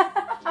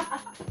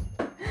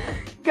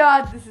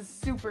 God, this is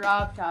super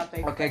off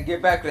topic. Okay,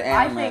 get back to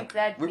anime. I think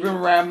that we've been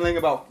rambling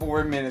about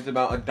 4 minutes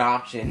about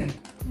adoption.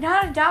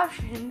 Not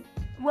adoption.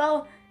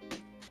 Well,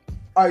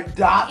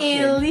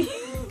 adoption.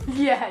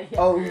 Yeah.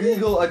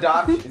 Illegal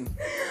adoption.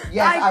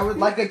 Yes, I would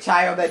like a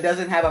child that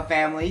doesn't have a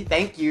family.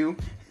 Thank you.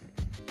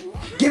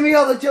 Give me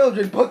all the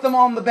children. Put them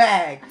on the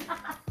bag.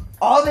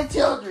 All the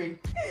children.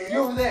 You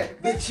over there.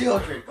 The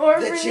children.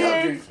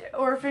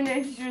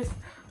 Orphanage. Just.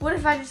 What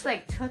if I just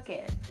took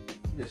it?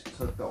 Just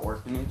took the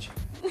orphanage.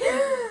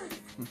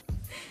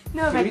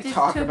 No, Can we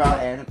talk about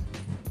anime?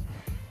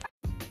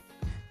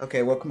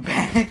 Okay, welcome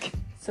back.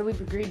 So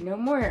we've agreed no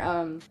more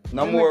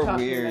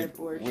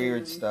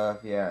weird stuff.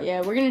 Yeah.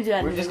 Yeah, we're gonna do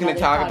that. We're just gonna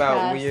talk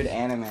about weird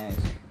animes.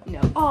 No.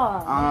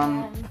 Oh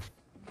man.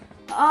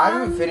 I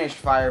haven't finished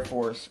Fire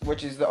Force,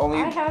 which is the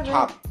only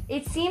top.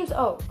 It seems.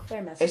 Oh,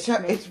 Claire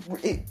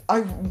messaged me.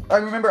 I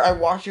remember I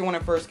watched it when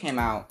it first came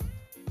out,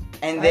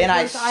 and then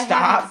I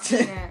stopped.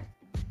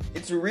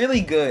 It's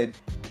really good,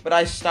 but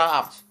I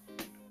stopped.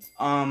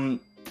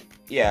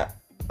 Yeah.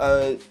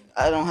 I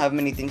don't have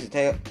many things to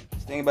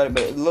think about it,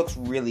 but it looks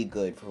really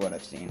good for what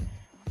I've seen.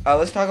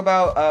 Let's talk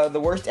about the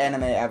worst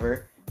anime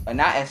ever.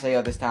 Not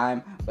SAO this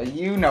time, but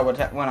you know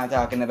what I'm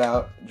talking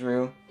about,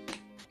 Drew.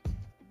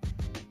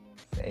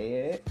 Say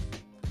it.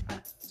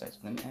 Starts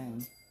with an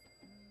N.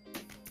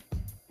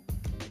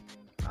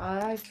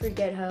 I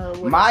forget how.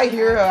 My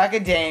Hero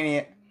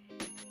Academia.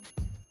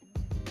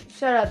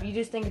 Shut up! You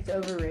just think it's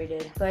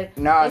overrated, but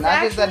no,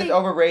 not just that it's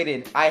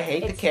overrated. I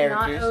hate the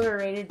characters. It's not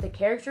overrated. The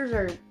characters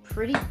are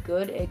pretty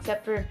good,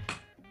 except for,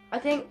 I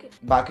think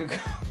Bakugo.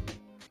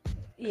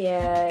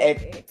 Yeah,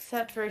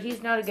 except for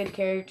he's not a good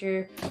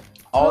character.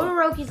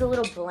 Todoroki's a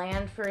little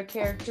bland for a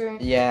character.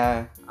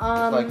 Yeah. It's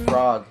like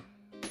Frog.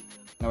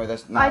 No,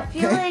 that's not. I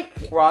feel like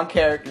wrong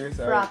character.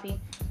 Sorry. Froppy.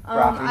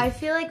 I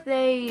feel like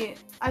they.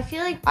 I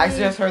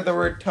just heard the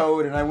word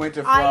Toad and I went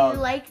to Frog. I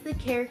like the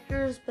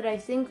characters, but I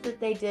think that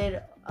they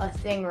did a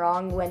thing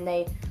wrong when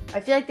they I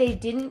feel like they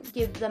didn't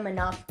give them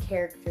enough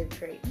character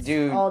traits.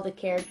 Dude. All the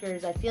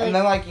characters. I feel and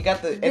then, like, you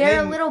got the...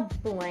 They're a little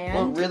bland.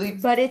 Well, really?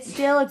 But it's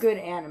still a good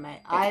anime.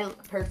 I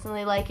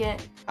personally like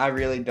it. I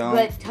really don't.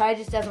 But Ty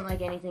just doesn't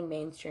like anything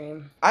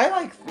mainstream. I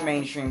like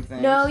mainstream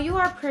things. No, you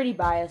are pretty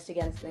biased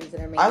against things that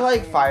are mainstream. I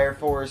like Fire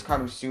Force,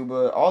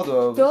 Konosuba, all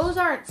those. Those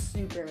aren't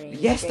super mainstream.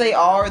 Yes, they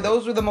are.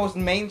 Those are the most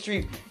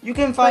mainstream. You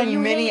can find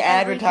many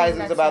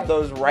advertisements about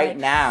those right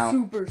now.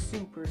 Super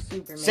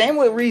mainstream. Same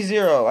with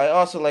ReZero. I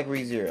also like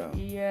ReZero.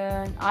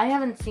 Yeah, I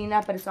haven't seen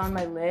that, but it's on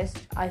my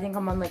list. I think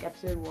I'm on like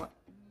episode 1.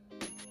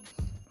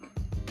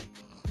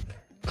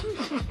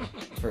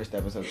 First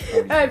episode.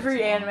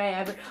 Every anime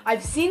ever.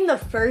 I've seen the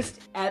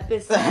first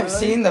episode. I've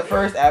seen the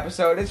first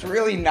episode. It's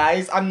really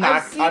nice. I'm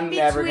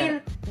never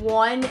between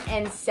 1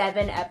 and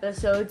 7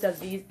 episodes of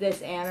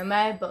this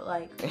anime, but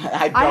like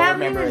I don't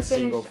remember a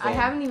single thing. I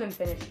haven't even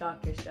finished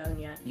Dr. Stone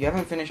yet. You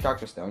haven't finished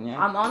Dr. Stone yet?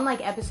 I'm on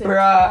like episode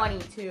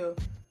 22.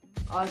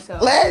 Also,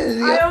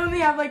 I only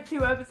have like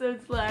 2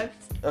 episodes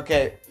left.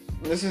 Okay,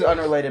 this is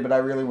unrelated, but I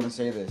really want to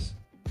say this.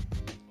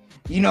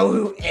 You know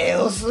who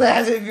else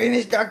hasn't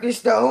finished Dr.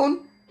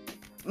 Stone?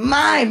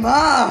 My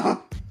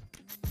mom!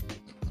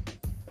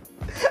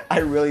 I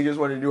really just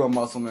want to do a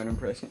Muscleman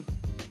impression.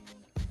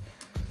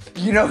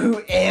 You know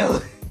who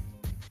else?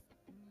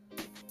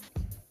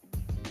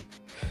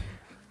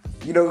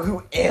 You know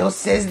who else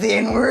says the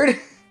N-word?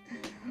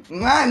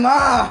 My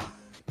mom!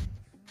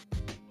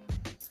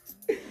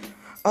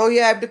 Oh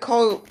yeah,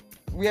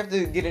 we have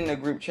to get in a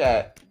group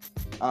chat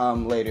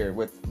later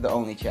with the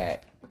only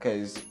chat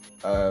because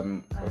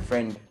a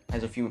friend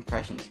has a few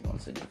impressions he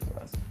wants to do for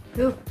us.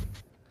 Who?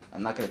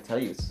 I'm not gonna tell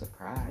you, it's a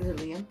surprise. Is it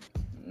Liam?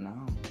 No.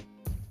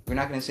 We're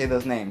not gonna say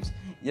those names.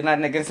 You're not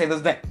gonna say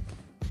those names.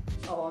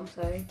 Oh, I'm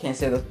sorry. Can't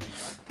say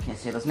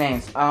those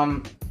names.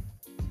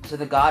 So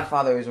The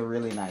Godfather is a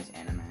really nice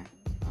anime.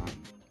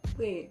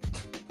 Wait.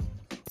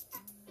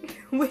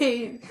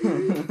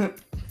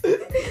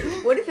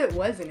 What if it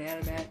was an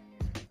anime?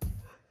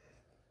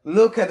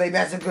 Look at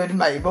that's a good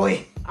my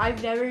boy.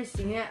 I've never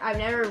seen it. I've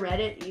never read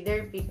it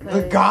either because...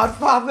 The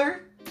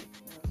Godfather?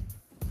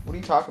 What are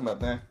you talking about,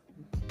 man?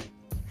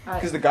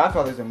 Because The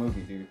Godfather's a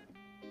movie, dude.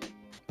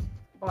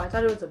 Oh, I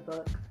thought it was a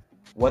book.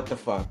 What the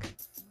fuck?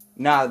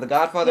 Nah, The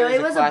Godfather is a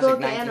classic. No, it was a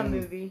book and a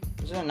movie.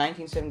 Was it a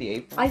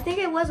 1978 film? I think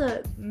it was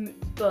a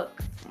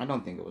book. I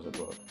don't think it was a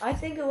book. I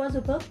think it was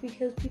a book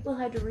because people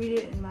had to read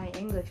it in my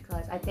English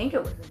class. I think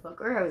it was a book,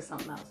 or it was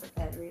something else that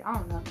I had to read. I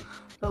don't know.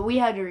 But we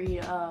had to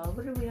read,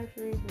 what did we have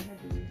to read? We had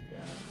to read,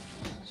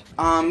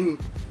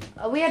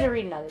 we had to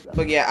read another book.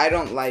 But yeah, I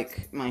don't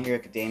like My Hero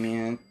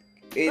Academia.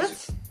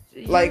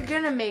 Like,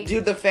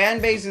 dude, the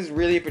fan base is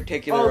really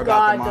particular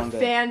about the manga. Oh god, the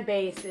fan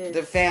base is...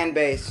 The fan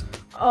base.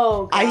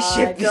 Oh god, I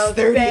ship this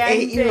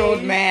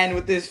 38-year-old man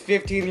with this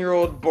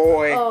 15-year-old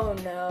boy. Oh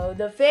no,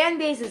 the fan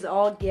base is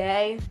all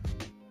gay.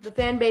 The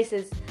fan base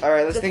is...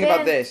 Alright, let's think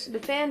about this. The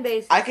fan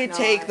base I could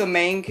take the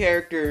main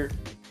character...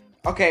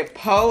 Okay,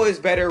 Poe is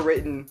better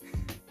written...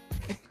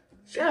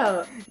 Shut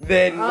up.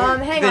 Than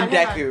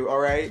Deku,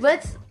 alright?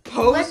 Let's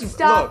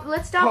stop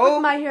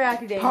with My Hero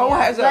Academia. Poe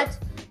has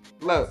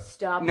Look,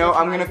 stop. No,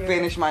 I'm gonna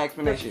finish my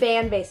explanation. The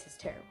fan base is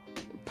terrible.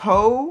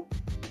 Poe.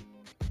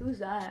 Who's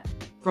that?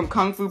 From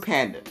Kung Fu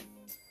Panda.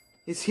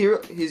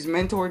 His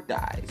mentor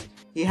dies.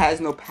 He has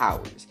no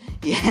powers.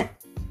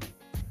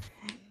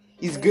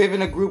 He's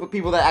given a group of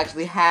people that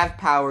actually have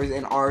powers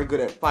and are good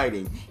at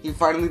fighting. He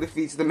finally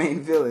defeats the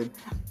main villain.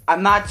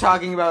 I'm not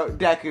talking about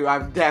Deku.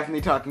 I'm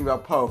definitely talking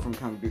about Poe from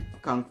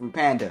Kung Fu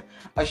Panda,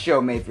 a show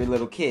made for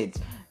little kids.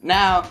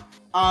 Now,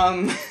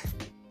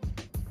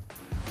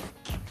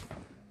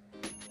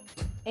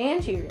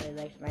 Angie really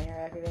likes My Hero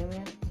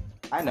Academia.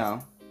 I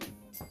know.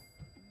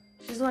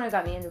 She's the one who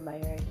got me into My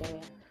Hero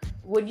Academia.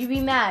 Would you be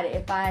mad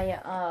if I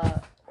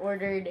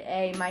ordered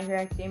a My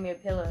Hero Academia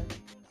pillow?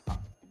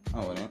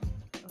 I wouldn't.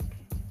 Okay.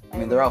 I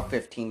mean, they're all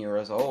 15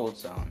 years old,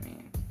 so I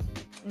mean.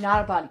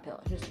 Not a body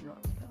pillow, just a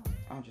normal pillow.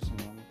 Oh, just a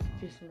normal pillow.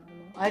 Just a normal.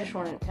 I just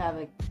wanted to have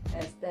an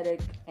aesthetic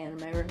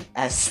anime room.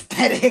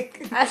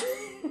 Aesthetic?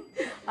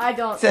 I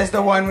don't. Says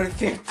the one with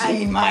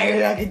 15 My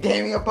Hero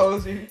Academia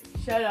posters.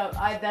 Shut up.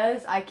 I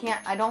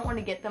don't want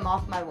to get them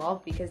off my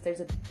wall because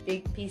there's a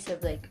big piece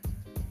of like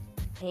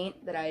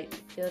paint that I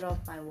peeled off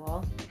my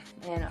wall,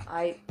 and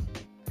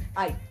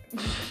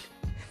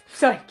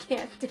so I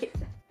can't take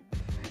that.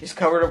 Just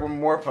covered up with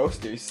more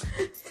posters.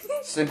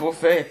 Simple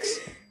fix.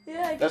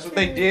 Yeah. That's what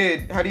they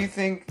did. How do you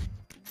think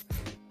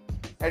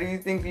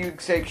you'd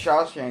save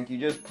Shawshank? You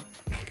just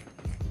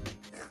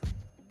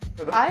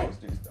put the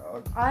posters,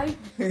 dog.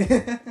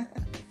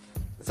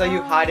 That's how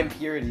you hide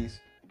impurities.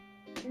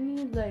 I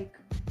need like.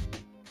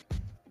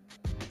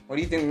 What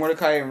do you think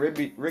Mordecai and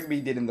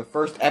Rigby did in the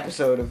first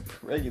episode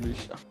of Regular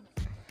Show?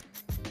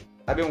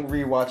 I've been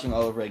rewatching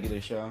all of Regular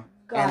Show.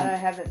 God, I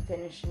haven't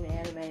finished an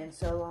anime in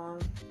so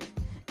long.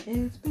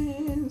 It's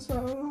been so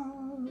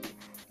long.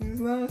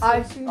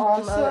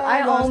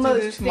 I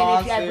almost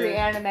finish every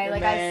anime.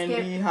 Like I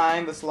skip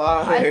behind the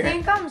slaughter. I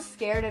think I'm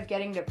scared of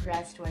getting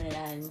depressed when it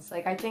ends.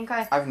 Like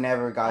I've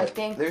never got.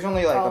 There's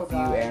only like a few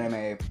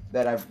anime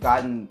that I've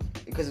gotten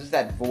because it's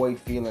that void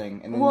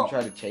feeling, and then you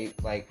try to chase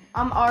like.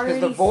 I'm already.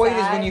 Because the void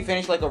is when you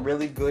finish like a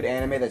really good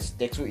anime that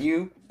sticks with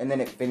you, and then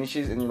it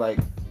finishes, and you're like,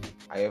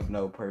 I have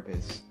no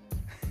purpose.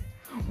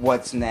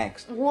 What's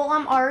next? Well,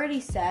 I'm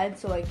already sad,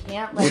 so I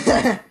can't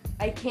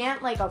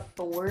like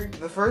afford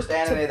the first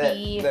anime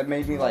that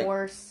made me like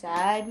more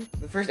sad.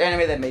 The first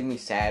anime that made me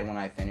sad when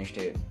I finished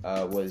it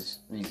was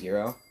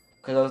Re:Zero,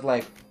 because I was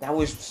like, that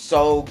was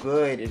so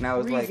good, and I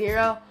was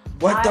Re:Zero, like,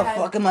 what the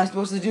fuck am I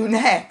supposed to do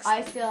next?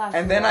 I still have.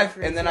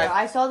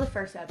 I saw the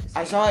first episode.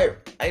 I saw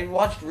it. I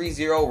watched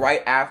Re:Zero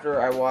right after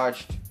I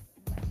watched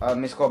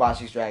Miss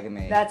Kobayashi's Dragon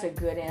Maid. That's a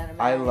good anime.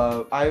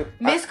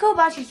 Miss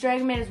Kobayashi's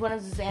Dragon Maid is one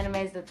of those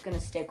animes that's gonna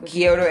stick with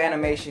Kyoto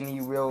Animation.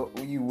 You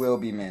will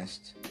be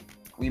missed.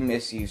 We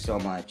miss you so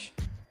much.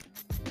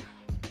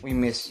 We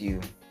miss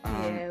you.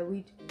 Yeah, we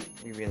do.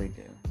 We really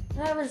do.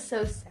 That was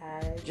so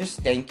sad.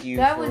 Just thank you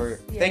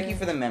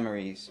for the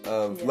memories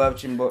of Love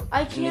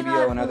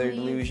Chinibyo and Other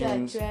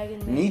Delusions.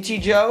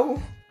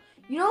 Nichijou.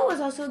 You know what was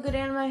also a good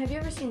anime? Have you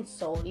ever seen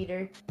Soul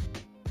Eater?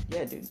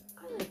 Yeah, dude.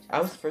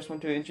 I was the first one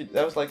to introduce.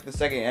 That was like the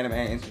second anime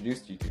I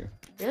introduced you to.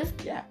 Really?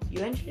 Yeah.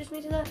 You introduced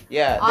me to that?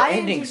 Yeah. The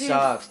ending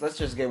sucks. Let's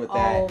just get with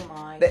that. Oh my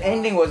god. The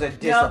ending was a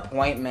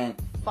disappointment.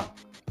 Fuck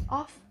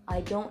off.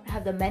 I don't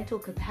have the mental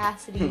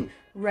capacity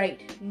right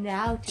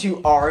now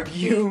to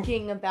argue.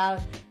 Thinking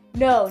about.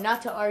 No,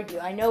 not to argue.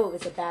 I know it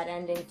was a bad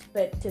ending,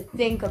 but to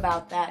think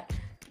about that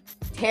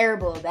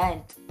terrible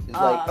event. It's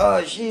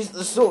like, she's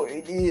the soul.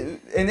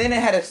 And then it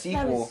had a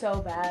sequel. That was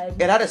so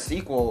bad. It had a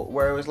sequel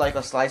where it was like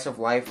a slice of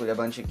life with a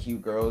bunch of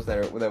cute girls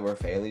that were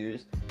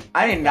failures.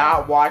 I did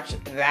not watch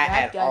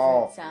that at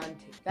all.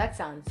 That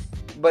sounds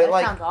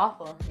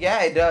awful.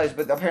 Yeah, it does.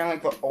 But apparently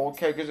the old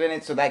characters in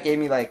it, so that gave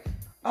me like,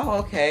 oh,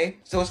 okay.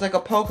 So it's like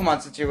a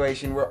Pokemon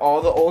situation where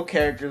all the old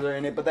characters are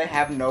in it, but they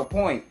have no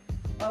point.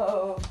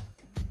 Oh.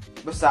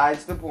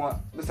 Besides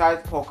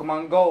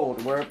Pokemon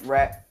Gold, where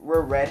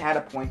Red had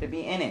a point to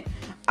be in it.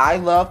 I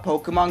love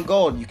Pokemon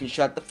Gold. You can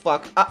shut the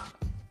fuck up.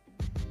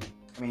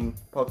 I mean,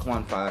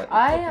 Pokemon 5.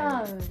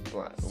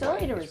 Soul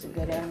Eater was a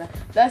good anime.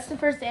 That's the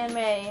first anime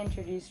I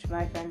introduced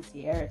my friend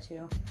Sierra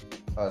to.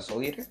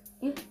 Soul Eater?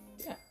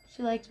 Yeah.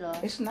 She liked it a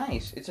lot. It's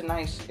nice. It's a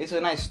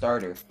nice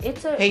starter.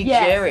 Hey,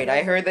 Jared,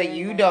 I heard that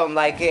you don't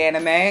like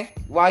anime.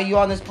 Why are you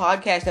on this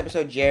podcast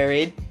episode,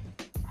 Jared?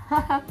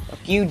 Fuck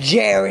you,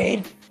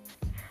 Jared.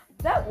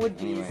 That would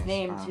be his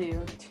name,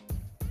 too.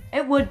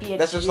 It would be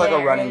That's just like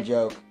a running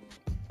joke.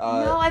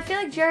 No, I feel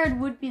like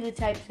Jared would be the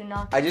type to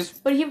not. But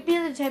he would be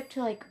the type to,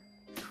 like,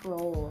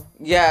 troll.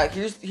 Yeah,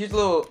 here's a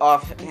little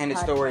offhanded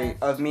story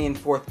of me in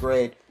 4th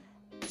grade.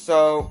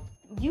 So...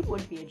 You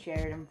would be a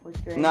Jared in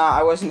 4th grade. Nah,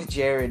 I wasn't a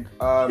Jared.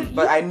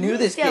 But I knew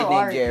this kid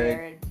named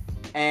Jared.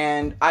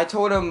 And I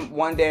told him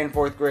one day in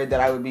 4th grade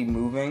that I would be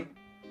moving.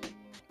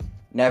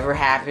 Never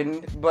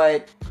happened,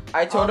 but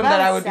I told him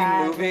that I would be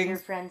moving. Your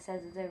friend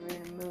says that they were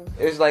gonna move.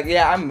 It was like,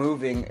 yeah, I'm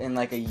moving in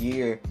like a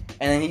year.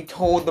 And then he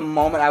told the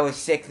moment I was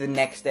sick the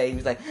next day, he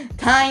was like,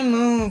 time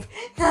moved.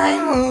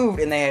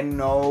 And they had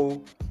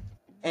no...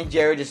 And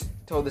Jared just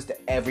told this to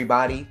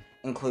everybody,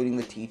 including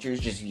the teachers,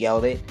 just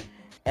yelled it.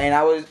 And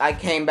I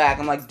came back,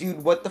 I'm like,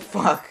 dude, what the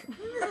fuck?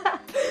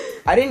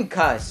 I didn't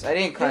cuss.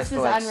 This is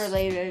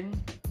unrelated.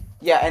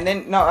 Yeah, and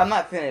then, no, I'm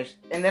not finished.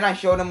 And then I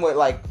showed him what,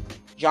 like,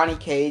 Johnny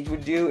Cage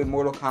would do in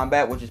Mortal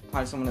Kombat, which is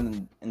punch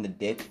someone in the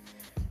dick.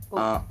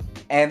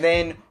 And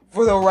then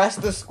for the rest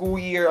of the school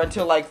year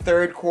until like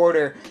 3rd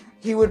quarter,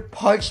 he would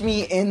punch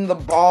me in the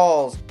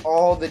balls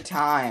all the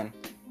time.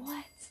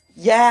 What?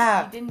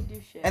 Yeah. He didn't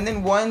do shit. And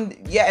then one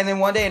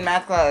day in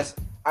math class,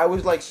 I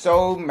was like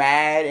so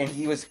mad, and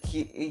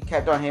he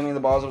kept on hitting me in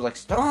the balls. I was like,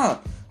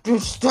 stop, dude,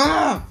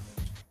 stop.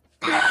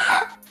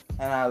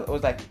 And I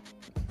was like,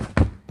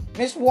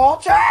 Miss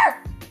Walter.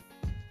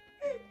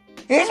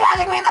 He's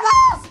punching me in the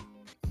balls!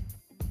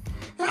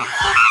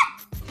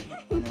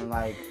 And then,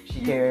 like, she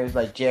cares,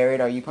 like,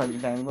 Jared, are you punching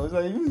him in the balls?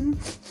 Like,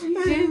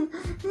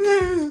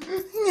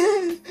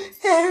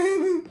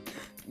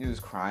 he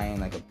was crying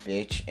like a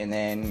bitch, and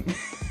then...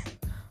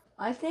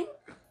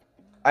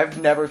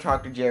 I've never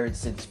talked to Jared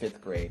since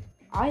 5th grade.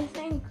 I've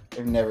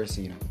never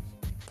seen him.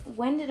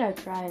 When did I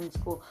cry in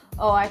school?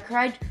 Oh, I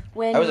cried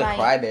when I was a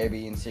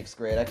crybaby in 6th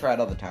grade. I cried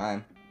all the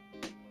time.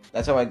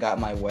 That's how I got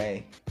my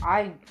way.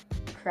 I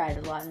cried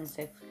a lot in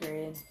 6th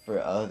grade. For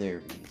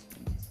other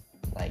reasons.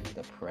 Like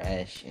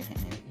depression.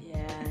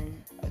 Yeah.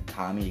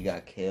 Akami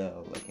got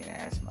killed, looking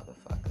ass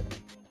motherfucker.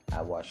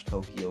 I watched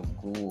Tokyo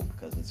Ghoul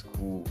because it's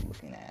cool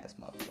looking ass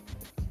motherfucker.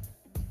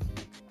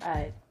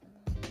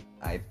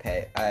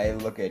 I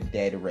look at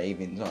dead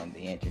ravens on the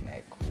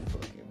internet, cool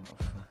looking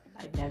motherfucker.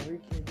 I never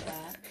did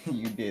that.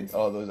 You did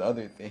all those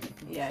other things.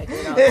 Yeah, I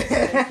did all those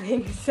other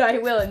things. So I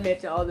will admit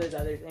to all those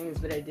other things,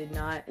 but I did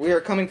not. We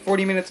are coming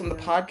 40 minutes on the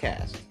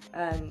podcast.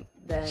 Then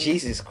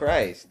Jesus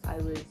Christ. I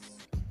was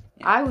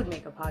Yeah. I would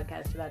make a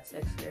podcast about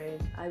 6th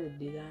grade. I would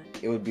do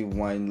that. It would be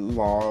one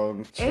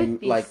long,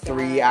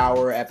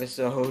 3-hour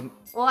episode.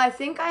 Well, I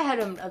think I had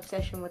an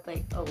obsession with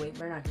oh wait,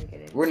 we're not gonna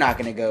get into. We're not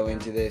gonna go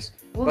into this.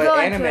 We'll go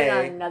into it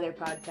on another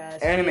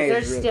podcast.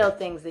 There's still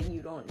things that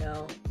you don't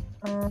know.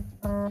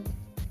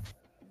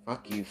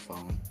 Fuck you,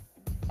 phone.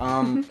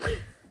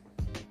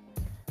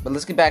 But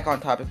let's get back on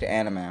topic to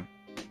anime.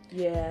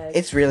 Yeah.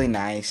 It's really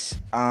nice.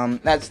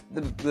 That's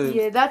the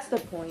Yeah, that's the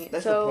point.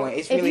 That's the point.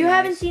 It's really nice. If you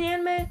haven't seen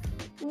anime,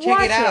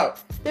 check it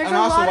out. There's and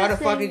also, why the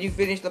fuck did you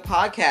finish the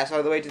podcast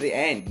all the way to the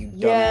end, you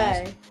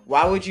dumbass?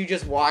 Why would you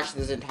just watch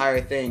this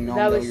entire thing?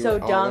 That was so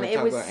dumb. It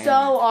was so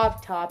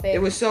off topic. It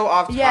was so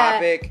off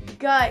topic.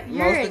 God,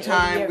 most of the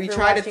time, we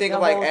try to think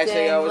of SAO as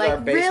our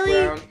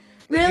background.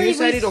 Really, we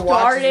started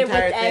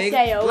with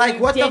SAO. Like,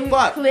 what the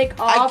fuck? Click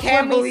off I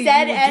can't believe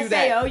when we said you would do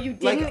SAO. that. You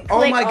didn't click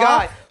oh my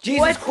god, off.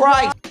 Jesus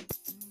Christ!